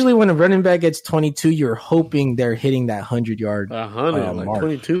usually when a running back gets 22, you're hoping they're hitting that 100-yard 100, like mark.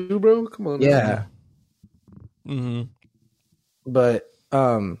 22, bro. Come on. Yeah. Mm-hmm. But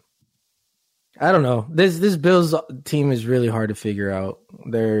I don't know. This Bills team is really hard to figure out.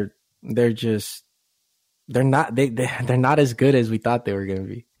 They're not as good as we thought they were going to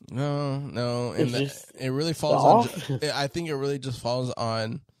be. No, and it really falls on. I think it really just falls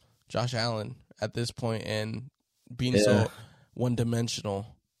on Josh Allen at this point, and being so one-dimensional.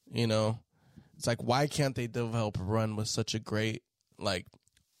 You know, it's like, why can't they develop a run with such a great like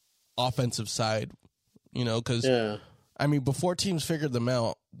offensive side? You know, because I mean, before teams figured them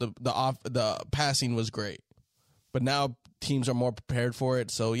out, the passing was great, but now teams are more prepared for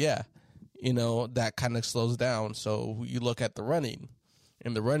it. So you know, that kind of slows down. So you look at the running,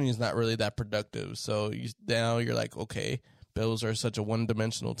 and the running is not really that productive. So you're like, okay, Bills are such a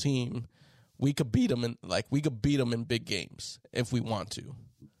one-dimensional team. We could beat them in big games if we want to,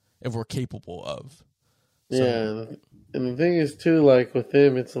 if we're capable of. So, yeah, and the thing is too, like with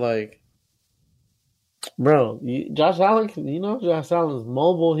him, it's like, bro, Josh Allen Josh Allen is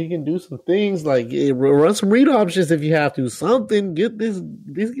mobile. He can do some things like run some read options if you have to. Something,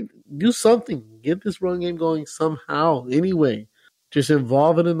 do something. Get this run game going somehow. Anyway, just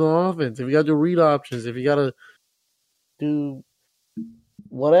involve it in the offense. If you got to read options, if you got to do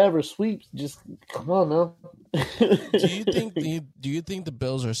whatever sweeps, just come on now. do you think the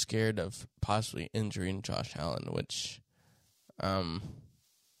Bills are scared of possibly injuring Josh Allen? Which, I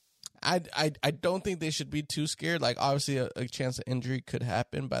don't think they should be too scared. Like, obviously, a chance of injury could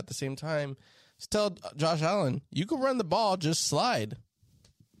happen, but at the same time, just tell Josh Allen, you can run the ball, just slide.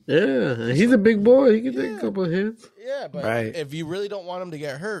 Yeah, he's a big boy. He can take a couple of hits. Yeah, but if you really don't want him to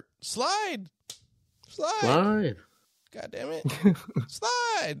get hurt, slide. Slide. God damn it.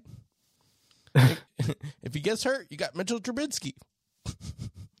 Slide. If he gets hurt, you got Mitchell Trubisky.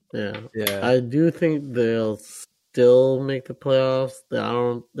 Yeah. I do think they'll still make the playoffs.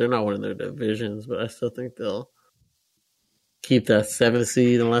 They're not winning their divisions, but I still think they'll keep that 7th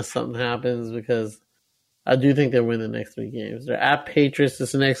seed unless something happens, because I do think they'll win the next 3 games. They're at Patriots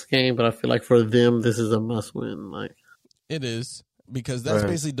this next game, but I feel like for them this is a must win. Like, it is, because that's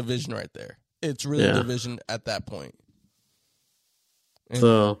basically division right there. It's really division at that point. And,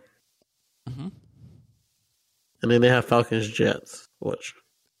 so and then they have Falcons Jets, which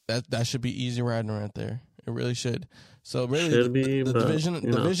that should be easy riding right there. It really should. So really, the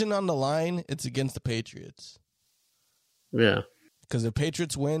division on the line, it's against the Patriots. Yeah, because if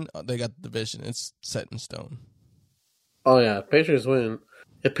Patriots win, they got the division. It's set in stone. Oh yeah, Patriots win.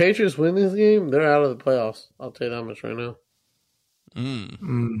 If Patriots win this game, they're out of the playoffs. I'll tell you that much right now.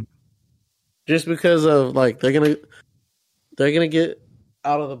 Just because of they're gonna get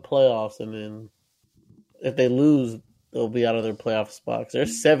out of the playoffs, and then if they lose, they'll be out of their playoff spots. They're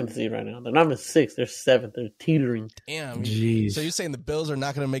 7th seed right now. They're not even 6th. They're 7th. They're teetering. Damn. Jeez. So you're saying the Bills are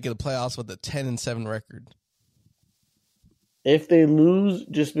not going to make it the playoffs with a 10-7 record? If they lose,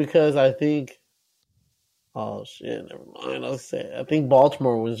 just because I think, oh shit, never mind. I'll say I think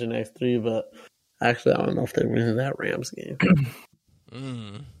Baltimore wins the next 3, but actually I don't know if they win that Rams game.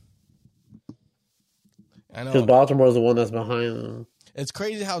 I know, because Baltimore is the one that's behind them. It's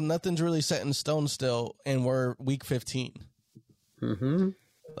crazy how nothing's really set in stone still, and we're week 15.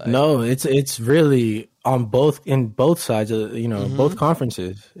 No, it's really on both sides of both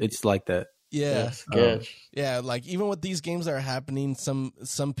conferences. It's like that. Yeah, yeah. Like even with these games that are happening,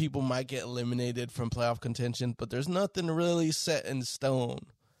 some people might get eliminated from playoff contention, but there's nothing really set in stone,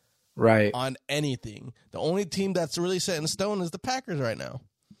 right? On anything. The only team that's really set in stone is the Packers right now.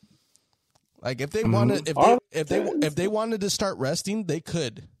 Like if they wanted, if they wanted to start resting, they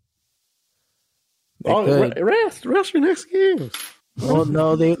could. Rest your next game. Well,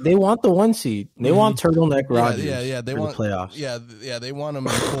 no, they want the 1 seed. They want turtleneck Rodgers. Yeah. They want the playoffs. Yeah. They want them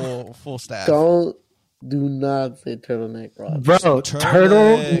in full staff. Do not say turtleneck Rodgers, bro.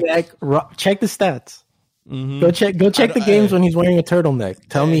 Turtleneck. Check the stats. Go check the games when he's wearing a turtleneck.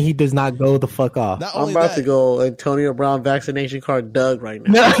 Tell me he does not go the fuck off. I'm about to go Antonio Brown vaccination card Doug right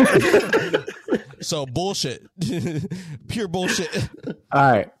now. So bullshit. Pure bullshit.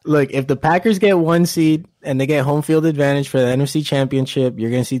 All right. Look, if the Packers get 1 seed and they get home field advantage for the NFC Championship,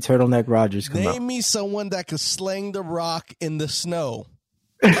 you're going to see Turtleneck Rodgers come out. Name me someone that could sling the rock in the snow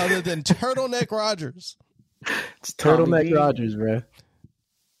other than Turtleneck Rodgers. It's Turtleneck Rodgers, bro.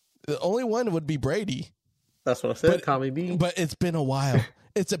 The only one would be Brady. That's what I said, Tommy B. But it's been a while.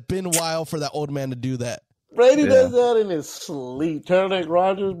 It's been a while for that old man to do that. Brady does that in his sleep. Turtleneck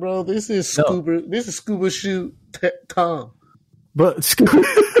Rodgers, bro. This is scuba. This is scuba shoot Tom. But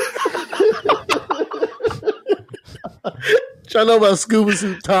I know about scuba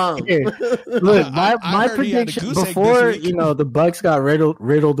suit Tom. Look, my prediction before the Bucs got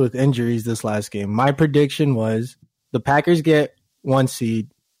riddled with injuries this last game. My prediction was the Packers get 1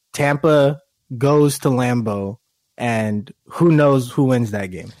 seed, Tampa goes to Lambeau, and who knows who wins that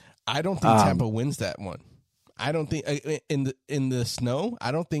game. I don't think Tampa wins that one. I don't think in the snow.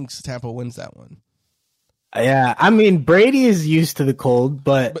 I don't think Tampa wins that one. Yeah, I mean Brady is used to the cold,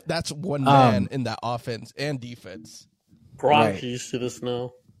 but that's one man in that offense and defense. Gronk's used to the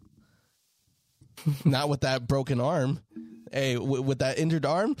snow. Not with that broken arm. Hey, with that injured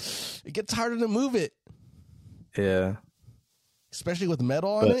arm, it gets harder to move it. Yeah, especially with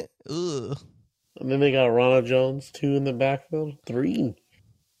metal on it. Ugh. And then they got Ronald Jones 2 in the backfield, 3.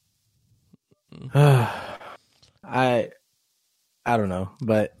 I don't know,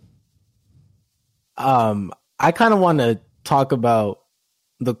 but I kind of want to talk about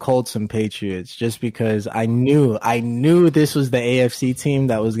the Colts and Patriots just because I knew this was the AFC team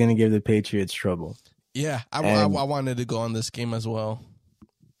that was going to give the Patriots trouble. Yeah, I wanted to go on this game as well.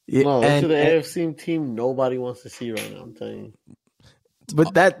 No, this is the AFC team nobody wants to see right now, I'm telling you.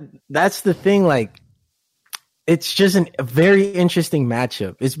 But that's the thing, like, it's just a very interesting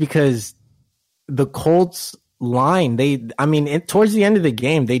matchup. It's because the Colts line, towards the end of the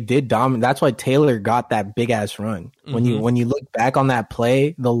game, they did dominate. That's why Taylor got that big ass run. Mm-hmm. When you look back on that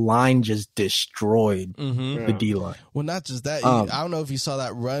play, the line just destroyed the D line. Well, not just that. I don't know if you saw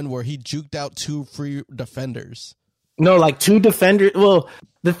that run where he juked out 2 free defenders. No, like 2 defenders. Well,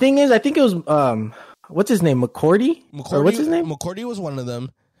 the thing is, I think it was what's his name, McCourty? Or what's his name? McCourty was one of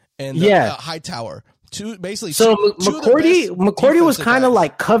them, and Hightower. Basically. So two of the McCourty was best kind of defensive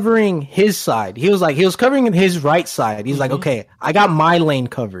like covering his side. He was covering his right side. He's like, okay, I got my lane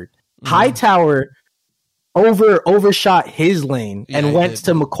covered. Hightower overshot his lane Yeah, and he went did.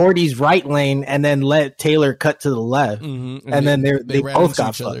 to McCourty's right lane and then let Taylor cut to the left. guys. And then they ran both into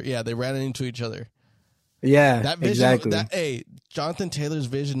got each other. fucked. Yeah, they ran into each other. Yeah, That vision, exactly. Jonathan Taylor's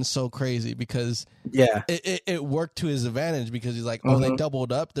vision is so crazy because Yeah, it worked to his advantage because he's like, oh, they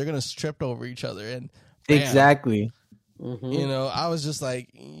doubled up, they're gonna trip over each other, and bam. exactly. You know, I was just like,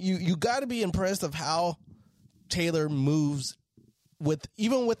 you got to be impressed of how Taylor moves with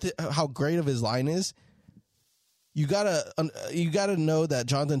how great of his line is. You gotta know that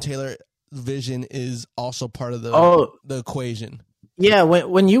Jonathan Taylor's vision is also part of the equation. Yeah,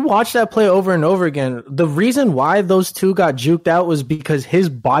 when you watch that play over and over again, the reason why those two got juked out was because his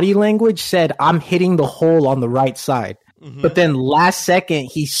body language said, I'm hitting the hole on the right side. But then last second,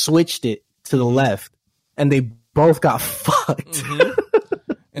 he switched it to the left, and they both got fucked.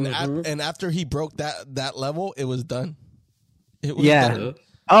 And and after he broke that level, it was done. It was Yeah. done.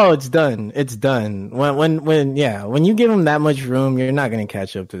 Oh, it's done. It's done. When you give him that much room, you're not going to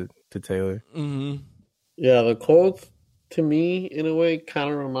catch up to Taylor. Yeah, the Colts, to me, in a way, kind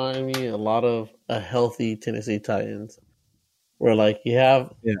of remind me a lot of a healthy Tennessee Titans, where like you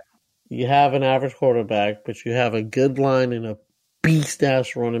have an average quarterback, but you have a good line and a beast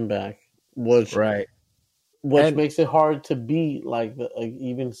ass running back, which And- makes it hard to beat like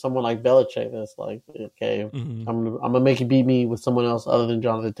even someone like Belichick. That's like, okay, I'm gonna make you beat me with someone else other than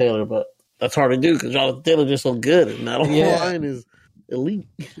Jonathan Taylor, but that's hard to do because Jonathan Taylor's just so good, and that whole line is elite.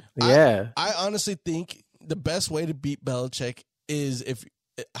 Yeah. I honestly think the best way to beat Belichick is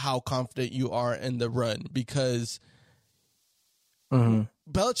how confident you are in the run, because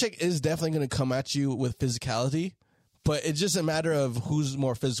Belichick is definitely going to come at you with physicality, but it's just a matter of who's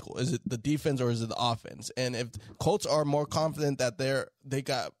more physical. Is it the defense or is it the offense? And if Colts are more confident that they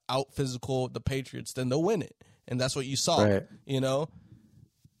got out physical the Patriots, then they'll win it. And that's what you saw. Right. You know,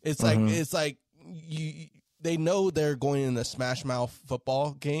 it's like they know they're going in a smash mouth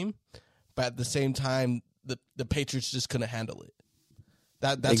football game, but at the same time, the Patriots just couldn't handle it.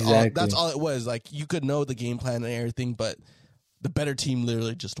 That's all it was. Like, you could know the game plan and everything, but the better team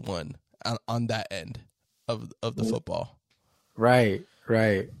literally just won on that end of the football. Right.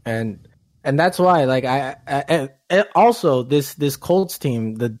 And that's why, like, I also this Colts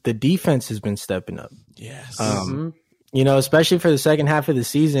team, the defense has been stepping up. Yes. You know, especially for the second half of the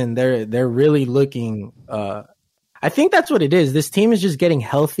season, they're really looking. I think that's what it is. This team is just getting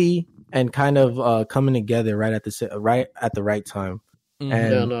healthy and kind of coming together right at the right time. And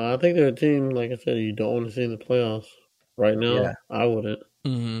Yeah, no, I think they're a team, like I said, you don't want to see in the playoffs. Right now, Yeah. I wouldn't.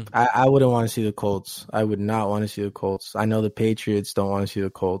 I wouldn't want to see the Colts. I would not want to see the Colts. I know the Patriots don't want to see the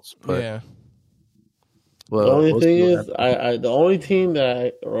Colts, but yeah. well, The only we'll thing see what is, happens. the only team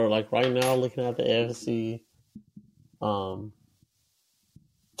that or like right now, looking at the AFC,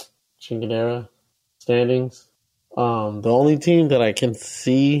 Chingadera standings, the only team that I can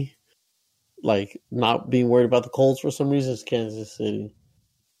see like not being worried about the Colts for some reason is Kansas City,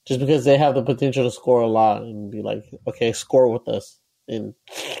 just because they have the potential to score a lot and be like, okay, score with us, and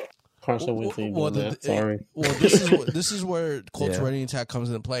Carson Wentz ain't doing that. Sorry. Well, this is where Colts running attack comes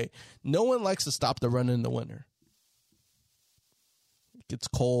into play. No one likes to stop the run in the winter. It gets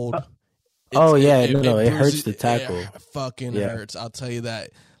cold. It hurts the tackle. It fucking hurts. I'll tell you that.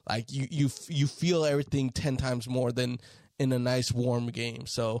 Like, you feel everything 10 times more than in a nice warm game.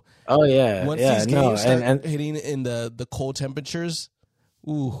 So once these games start hitting in the cold temperatures,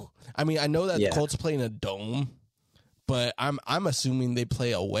 ooh. I mean, I know that the Colts play in a dome, but I'm assuming they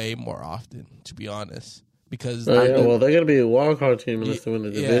play away more often, to be honest. Because well, they're gonna be a wild card team unless they win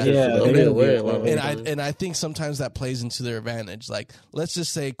the division. Yeah, so they'll be away a lot of and I think sometimes that plays into their advantage. Like, let's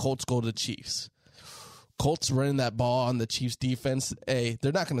just say Colts go to the Chiefs. Colts running that ball on the Chiefs defense, they're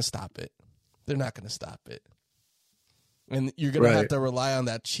not going to stop it. They're not going to stop it. And you're going to have to rely on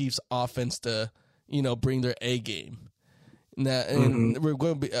that Chiefs offense to, bring their A game. Now, and we're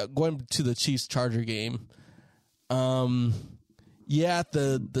going to be going to the Chiefs Charger game. The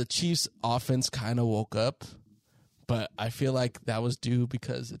Chiefs offense kind of woke up, but I feel like that was due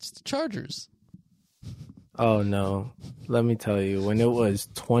because it's the Chargers. Oh no, let me tell you, when it was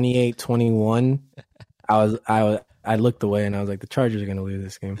 28-21, I looked away and I was like, the Chargers are going to lose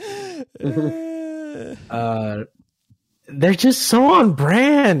this game. They're just so on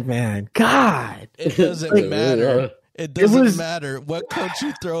brand, man. God, it doesn't matter. It doesn't matter what coach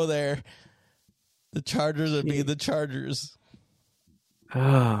you throw there. The Chargers would be the Chargers.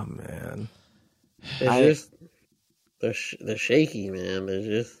 Oh man, they're shaky, man. They're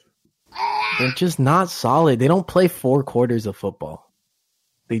just They're just not solid. They don't play 4 quarters of football.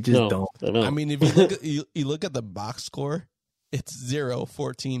 They just don't. They don't. I mean, if you look at you look at the box score, it's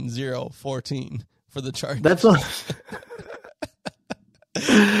 0-14, 0-14 for the Chargers. That's what.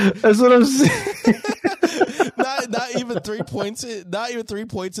 That's what I'm saying. not even 3 points. Not even 3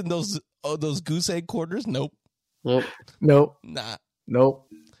 points in those goose egg quarters. Nope. Nope. Nah. Nope.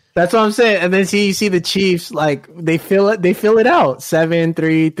 That's what I'm saying. And then you see the Chiefs, like they fill it out. 7,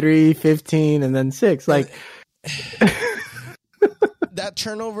 3, 3, 15, and then 6. Like that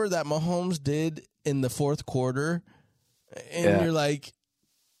turnover that Mahomes did in the fourth quarter, and you're like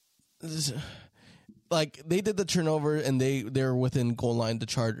they did the turnover and they're within goal line, the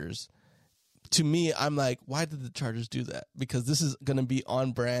Chargers. To me, I'm like, why did the Chargers do that? Because this is going to be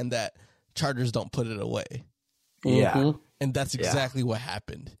on brand that Chargers don't put it away. Yeah. Mm-hmm. And that's exactly what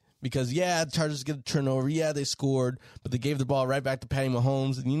happened. Because, the Chargers get a turnover. Yeah, they scored, but they gave the ball right back to Patty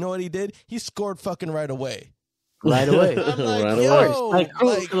Mahomes. And you know what he did? He scored fucking right away. Right away. I'm like, Right yo,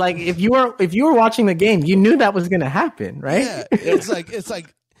 Like if you were watching the game, you knew that was going to happen, right? Yeah, it's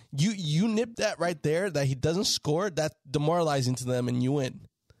like you nip that right there that he doesn't score. That's demoralizing to them, and you win.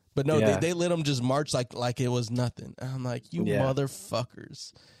 But no, they let him just march like it was nothing. And I'm like, you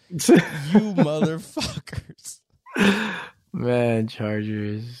motherfuckers, you motherfuckers. Man,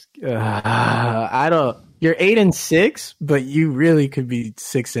 Chargers. I don't. You're 8-6, but you really could be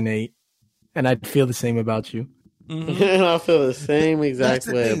 6-8, and I'd feel the same about you. Mm-hmm. I feel the same exact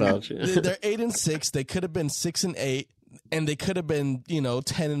way about you. They're 8-6. They could have been 6-8, and they could have been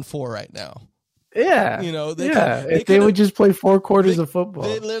 10-4 right now. Yeah, if they would just play 4 quarters of football,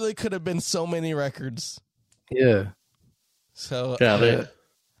 they literally could have been so many records. Yeah. So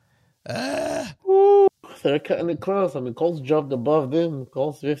they're cutting it close. I mean, Colts jumped above them.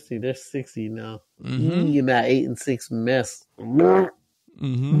 Colts 50. They're 60 now. Mm-hmm. In that 8-6 mess.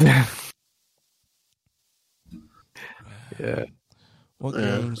 Mm-hmm. Yeah. What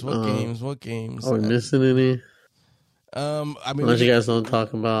games? Are we missing any? I mean, unless you guys don't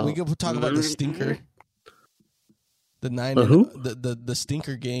talk about. We could talk about the stinker. The 9. Who? The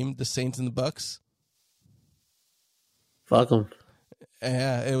stinker game. The Saints and the Bucks. Fuck them.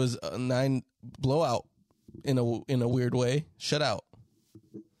 Yeah, it was a 9 blowout in a weird way. Shutout.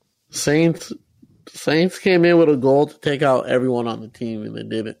 Saints came in with a goal to take out everyone on the team, and they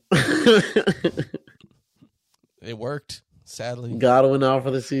didn't. It worked, sadly. Godwin out for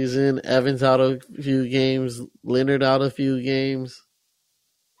the season. Evans out a few games. Leonard out a few games.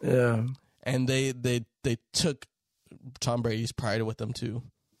 Yeah. And they took Tom Brady's pride with them too.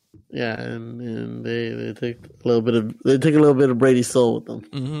 Yeah, and they took a little bit of Brady's soul with them.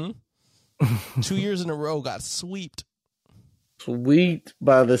 Mm-hmm. 2 years in a row got sweeped. Sweet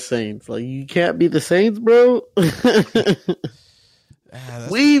by the Saints. Like, you can't beat the Saints, bro.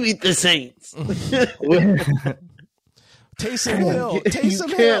 We beat the Saints. Taysom Hill. You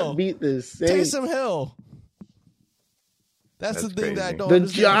can't beat the Saints. Taysom Hill. That's the thing crazy. that I don't The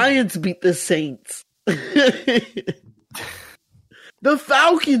understand. Giants beat the Saints. The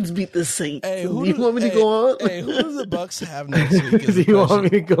Falcons beat the Saints. Hey, Do you want me to go on? Hey, who do the Bucks have next week? Do you want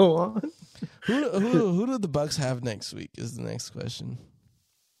me to go on? Who do the Bucks have next week? Is the next question.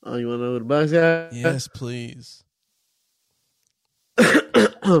 Oh, you want to know who the Bucks have? Yes, please.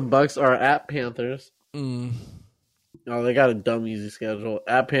 Bucks are at Panthers. Mm. Oh, they got a dumb easy schedule.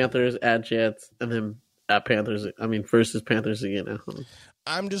 At Panthers, at Jets, and then at Panthers. I mean, versus Panthers again at home.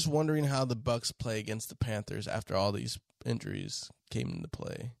 I'm just wondering how the Bucks play against the Panthers after all these injuries came into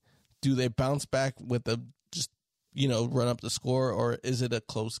play. Do they bounce back with run up the score, or is it a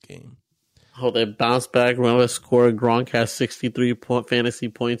close game? Oh, they bounced back, run a score. Gronk has 63 fantasy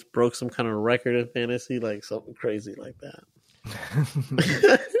points, broke some kind of record in fantasy, like something crazy like that.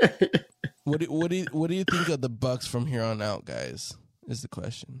 What do you think of the Bucks from here on out, guys? Is the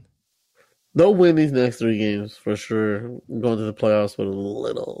question. They'll win these next 3 games for sure. Going to the playoffs with a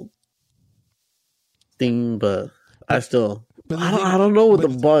little thing, but I don't know with the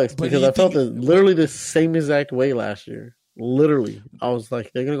Bucks because I felt literally the same exact way last year. Literally, I was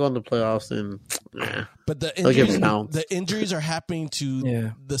like, they're gonna go in the playoffs and. But the injuries are happening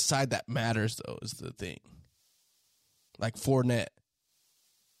to the side that matters, though. Is the thing. Like Fournette,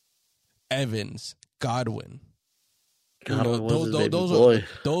 Evans, Godwin.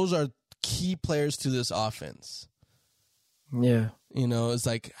 Those are key players to this offense. Yeah. It's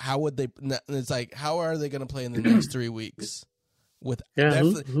like how are they going to play in the next 3 weeks?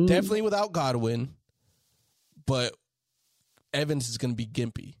 Definitely without Godwin, but Evans is going to be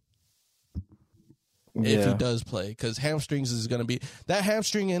gimpy. if he Yeah. does play, because hamstrings is going to be that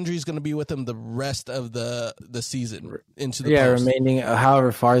hamstring injury is going to be with him the rest of the season into the post. remaining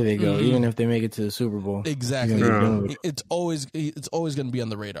however far they go, Mhm. even if they make it to the Super Bowl. Exactly. He's gonna be dealing with it. It's always going to be on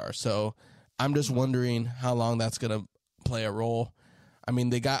the radar. So I'm just wondering how long that's going to play a role. I mean,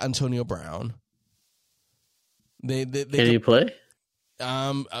 they got Antonio Brown. They Can he play?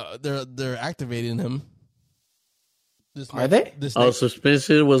 they're activating him. Are they?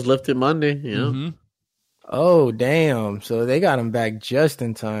 Suspension was lifted Monday. Yeah. Mhm. Oh, damn. So they got him back just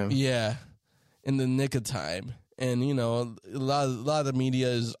in time. Yeah, in the nick of time. And, you know, a lot of the media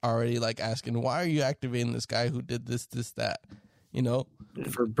is already like asking, why are you activating this guy who did this, that? You know?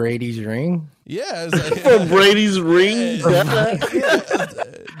 For Brady's ring? Yeah. It's like, For Brady's ring. Don't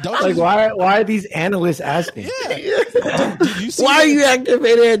Like, you, why are these analysts asking? yeah. Did you see Why that? are you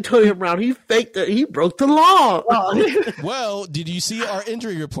activating Antonio Brown? He faked it. He broke the law. Well, did you see our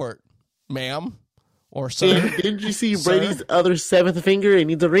injury report, ma'am? Or sir? Didn't you see Sir? Brady's other seventh finger? He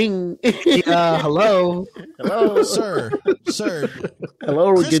needs a ring. Hello. Hello. Sir.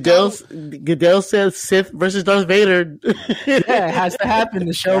 Hello. Chris Goodell says Sith versus Darth Vader. Yeah, it has to happen.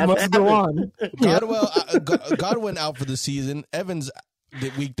 The show must go on. Godwin out for the season. Evans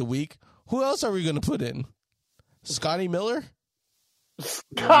week to week. Who else are we going to put in? Scotty Miller?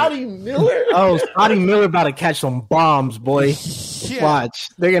 Scotty Miller. Oh, Scotty Miller about to catch some bombs, boy. Yeah. Watch.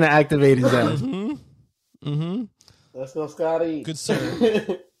 They're going to activate his ass. Mm-hmm. Let's go, Scotty. Good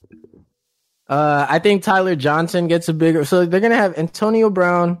sir. I think Tyler Johnson gets a bigger. So they're going to have Antonio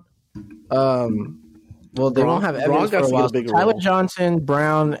Brown. Well, they won't have Evans Gronk got for a to get while. a bigger Tyler role. Johnson,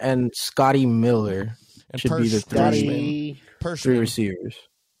 Brown, and Scotty Miller And should be the Scotty. three receivers.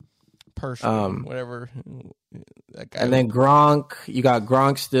 Pershman, whatever. That guy. And then Gronk, you got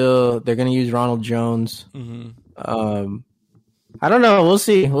Gronk still. They're going to use Ronald Jones. Mm-hmm. I don't know. We'll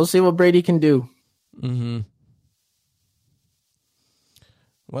see. We'll see what Brady can do. Mm-hmm.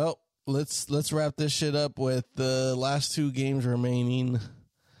 Well, let's wrap this shit up with the last two games remaining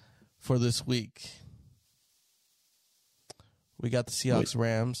for this week. We got the Seahawks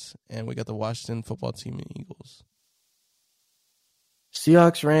Rams, and we got the Washington football team and Eagles.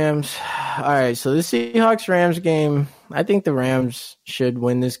 Seahawks Rams. All right, so the Seahawks Rams game, I think the Rams should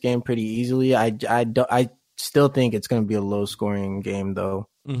win this game pretty easily. I still think it's going to be a low scoring game though.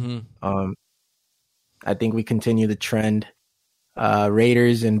 Mm-hmm. I think we continue the trend.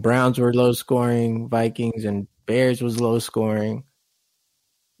 Raiders and Browns were low scoring. Vikings and Bears was low scoring.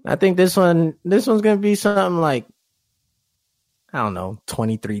 I think this one's going to be something like, I don't know,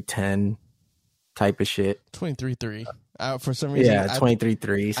 23-10 type of shit. 23-3. For some reason, Yeah,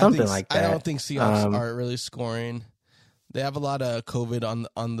 23-3, something like that. I don't think Seahawks are really scoring. They have a lot of COVID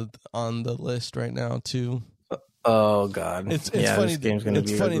on the list right now too. Oh God, It's yeah, funny. this game's gonna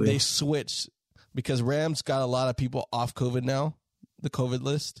be funny ugly. they switched because Rams got a lot of people off COVID now, the COVID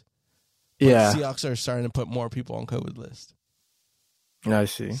list. But Yeah, Seahawks are starting to put more people on COVID list. I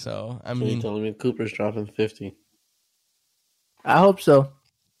see. So I So you're mean, telling me Cooper's dropping 50? I hope so.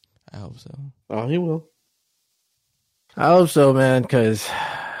 I hope so. Oh, he will. I hope so, man. Because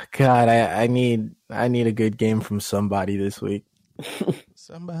God, I need a good game from somebody this week.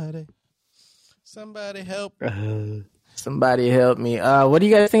 Somebody help. Somebody help me. What do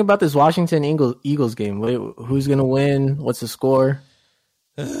you guys think about this Washington Eagles game? Who's gonna win? What's the score?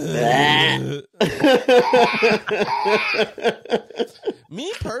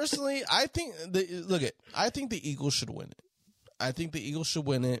 Me personally, I think I think the Eagles should win it. I think the Eagles should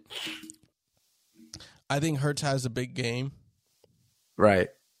win it. I think Hurts has a big game. Right.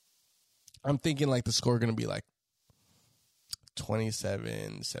 I'm thinking like the score going to be like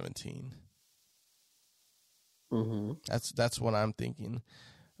 27-17. Mm-hmm. That's what I'm thinking.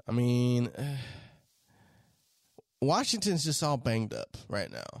 I mean, Washington's just all banged up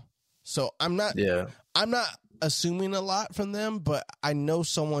right now. So I'm not assuming a lot from them, but I know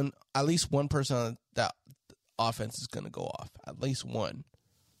someone, at least one person on that offense is going to go off. At least one.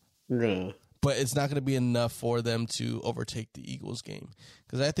 Yeah. But it's not going to be enough for them to overtake the Eagles game.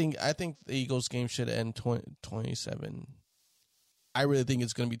 Because I think the Eagles game should end 27. I really think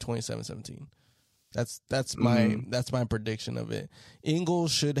it's going to be 27-17. That's my prediction of it.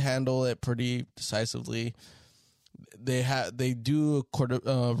 Eagles should handle it pretty decisively. They do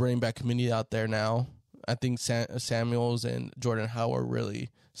a running back committee out there now. I think Samuels and Jordan Howard really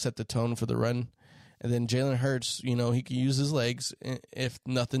set the tone for the run. And then Jalen Hurts, he can use his legs if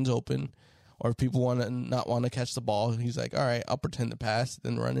nothing's open. Or if people not want to catch the ball, he's like, all right, I'll pretend to pass,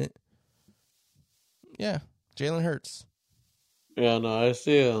 then run it. Yeah, Jalen Hurts. Yeah, no, I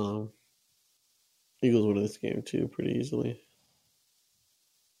see Eagles winning this game too pretty easily.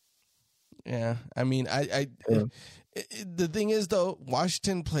 Yeah, I mean, the thing is though,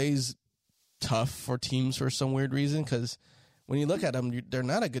 Washington plays tough for teams for some weird reason because when you look at them, they're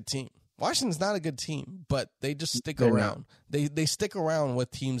not a good team. Washington's not a good team, but they just stick around. They stick around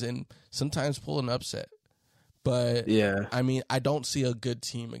with teams and sometimes pull an upset. But Yeah. I mean, I don't see a good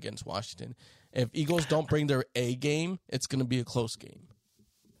team against Washington. If Eagles don't bring their A game, it's going to be a close game.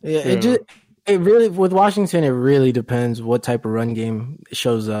 Yeah, it really with Washington, it really depends what type of run game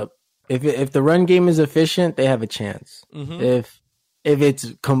shows up. If the run game is efficient, they have a chance. Mm-hmm. If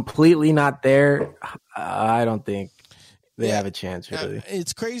it's completely not there, I don't think they have a chance. Really,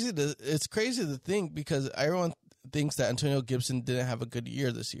 it's crazy to think because everyone thinks that Antonio Gibson didn't have a good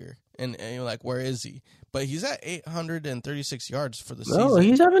year this year, and you're like, where is he? But he's at 836 yards for the season. No,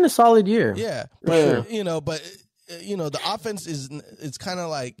 he's having a solid year. Yeah, sure. But the offense it's kind of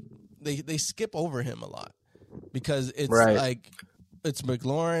like they skip over him a lot because it's like it's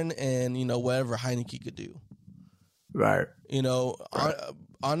McLaurin and whatever Heineke could do. Right.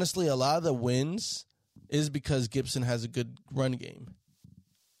 Honestly, a lot of the wins is because Gibson has a good run game.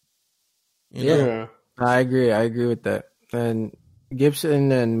 Yeah, I agree with that. And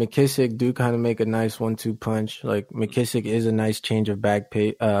Gibson and McKissick do kind of make a nice 1-2 punch. Like McKissick is a nice change of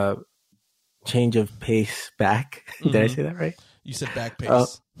pace back. Did I say that right? You said back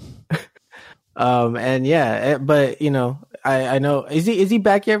pace. And yeah, but I know is he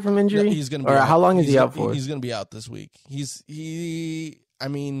back yet from injury? No, he's gonna be or out. How long is he out for? He's gonna be out this week. I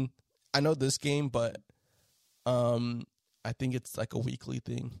mean, I know this game, but I think it's like a weekly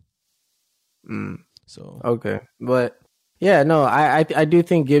thing. So okay, but yeah, no, I do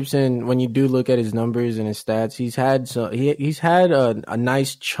think Gibson. When you do look at his numbers and his stats, he's had a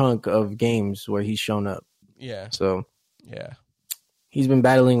nice chunk of games where he's shown up. Yeah. So yeah, he's been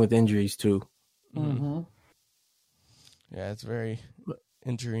battling with injuries too. Mm-hmm. Yeah, it's very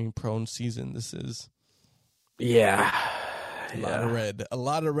injury-prone season. This is a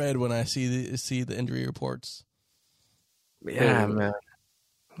lot of red when I see the injury reports. Yeah, man,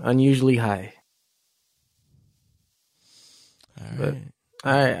 unusually high. All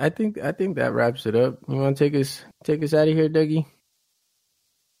right. I think that wraps it up. You want to take us out of here, Dougie?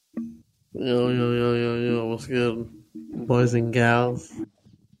 Yo, what's good, boys and gals?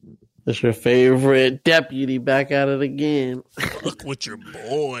 It's your favorite deputy back at it again. Fuck with your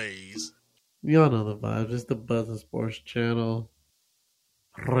boys. Y'all know the vibes. It's the Buzzin' Sports Channel.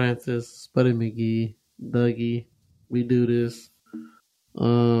 Francis, Spuddy McGee, Dougie. We do this.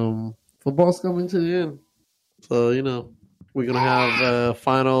 Football's coming to the end. So, we're going to have a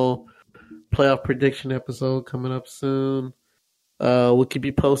final playoff prediction episode coming up soon. We'll keep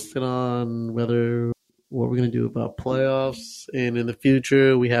you posted on what we're going to do about playoffs. And in the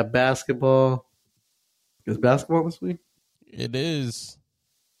future, we have basketball. Is basketball this week? It is.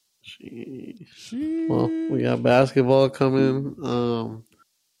 Sheesh. Well, we got basketball coming.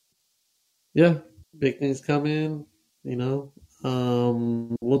 Yeah, big things coming. We'll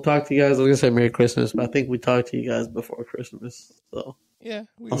talk to you guys. I was going to say Merry Christmas, but I think we talked to you guys before Christmas. So yeah,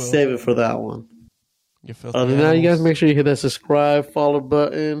 I'll save it for that one. Other than that, you guys make sure you hit that subscribe, follow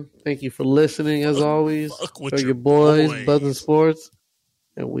button. Thank you for listening, as always. For your boys, Buzzin' Sports.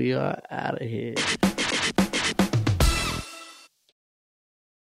 And we are out of here.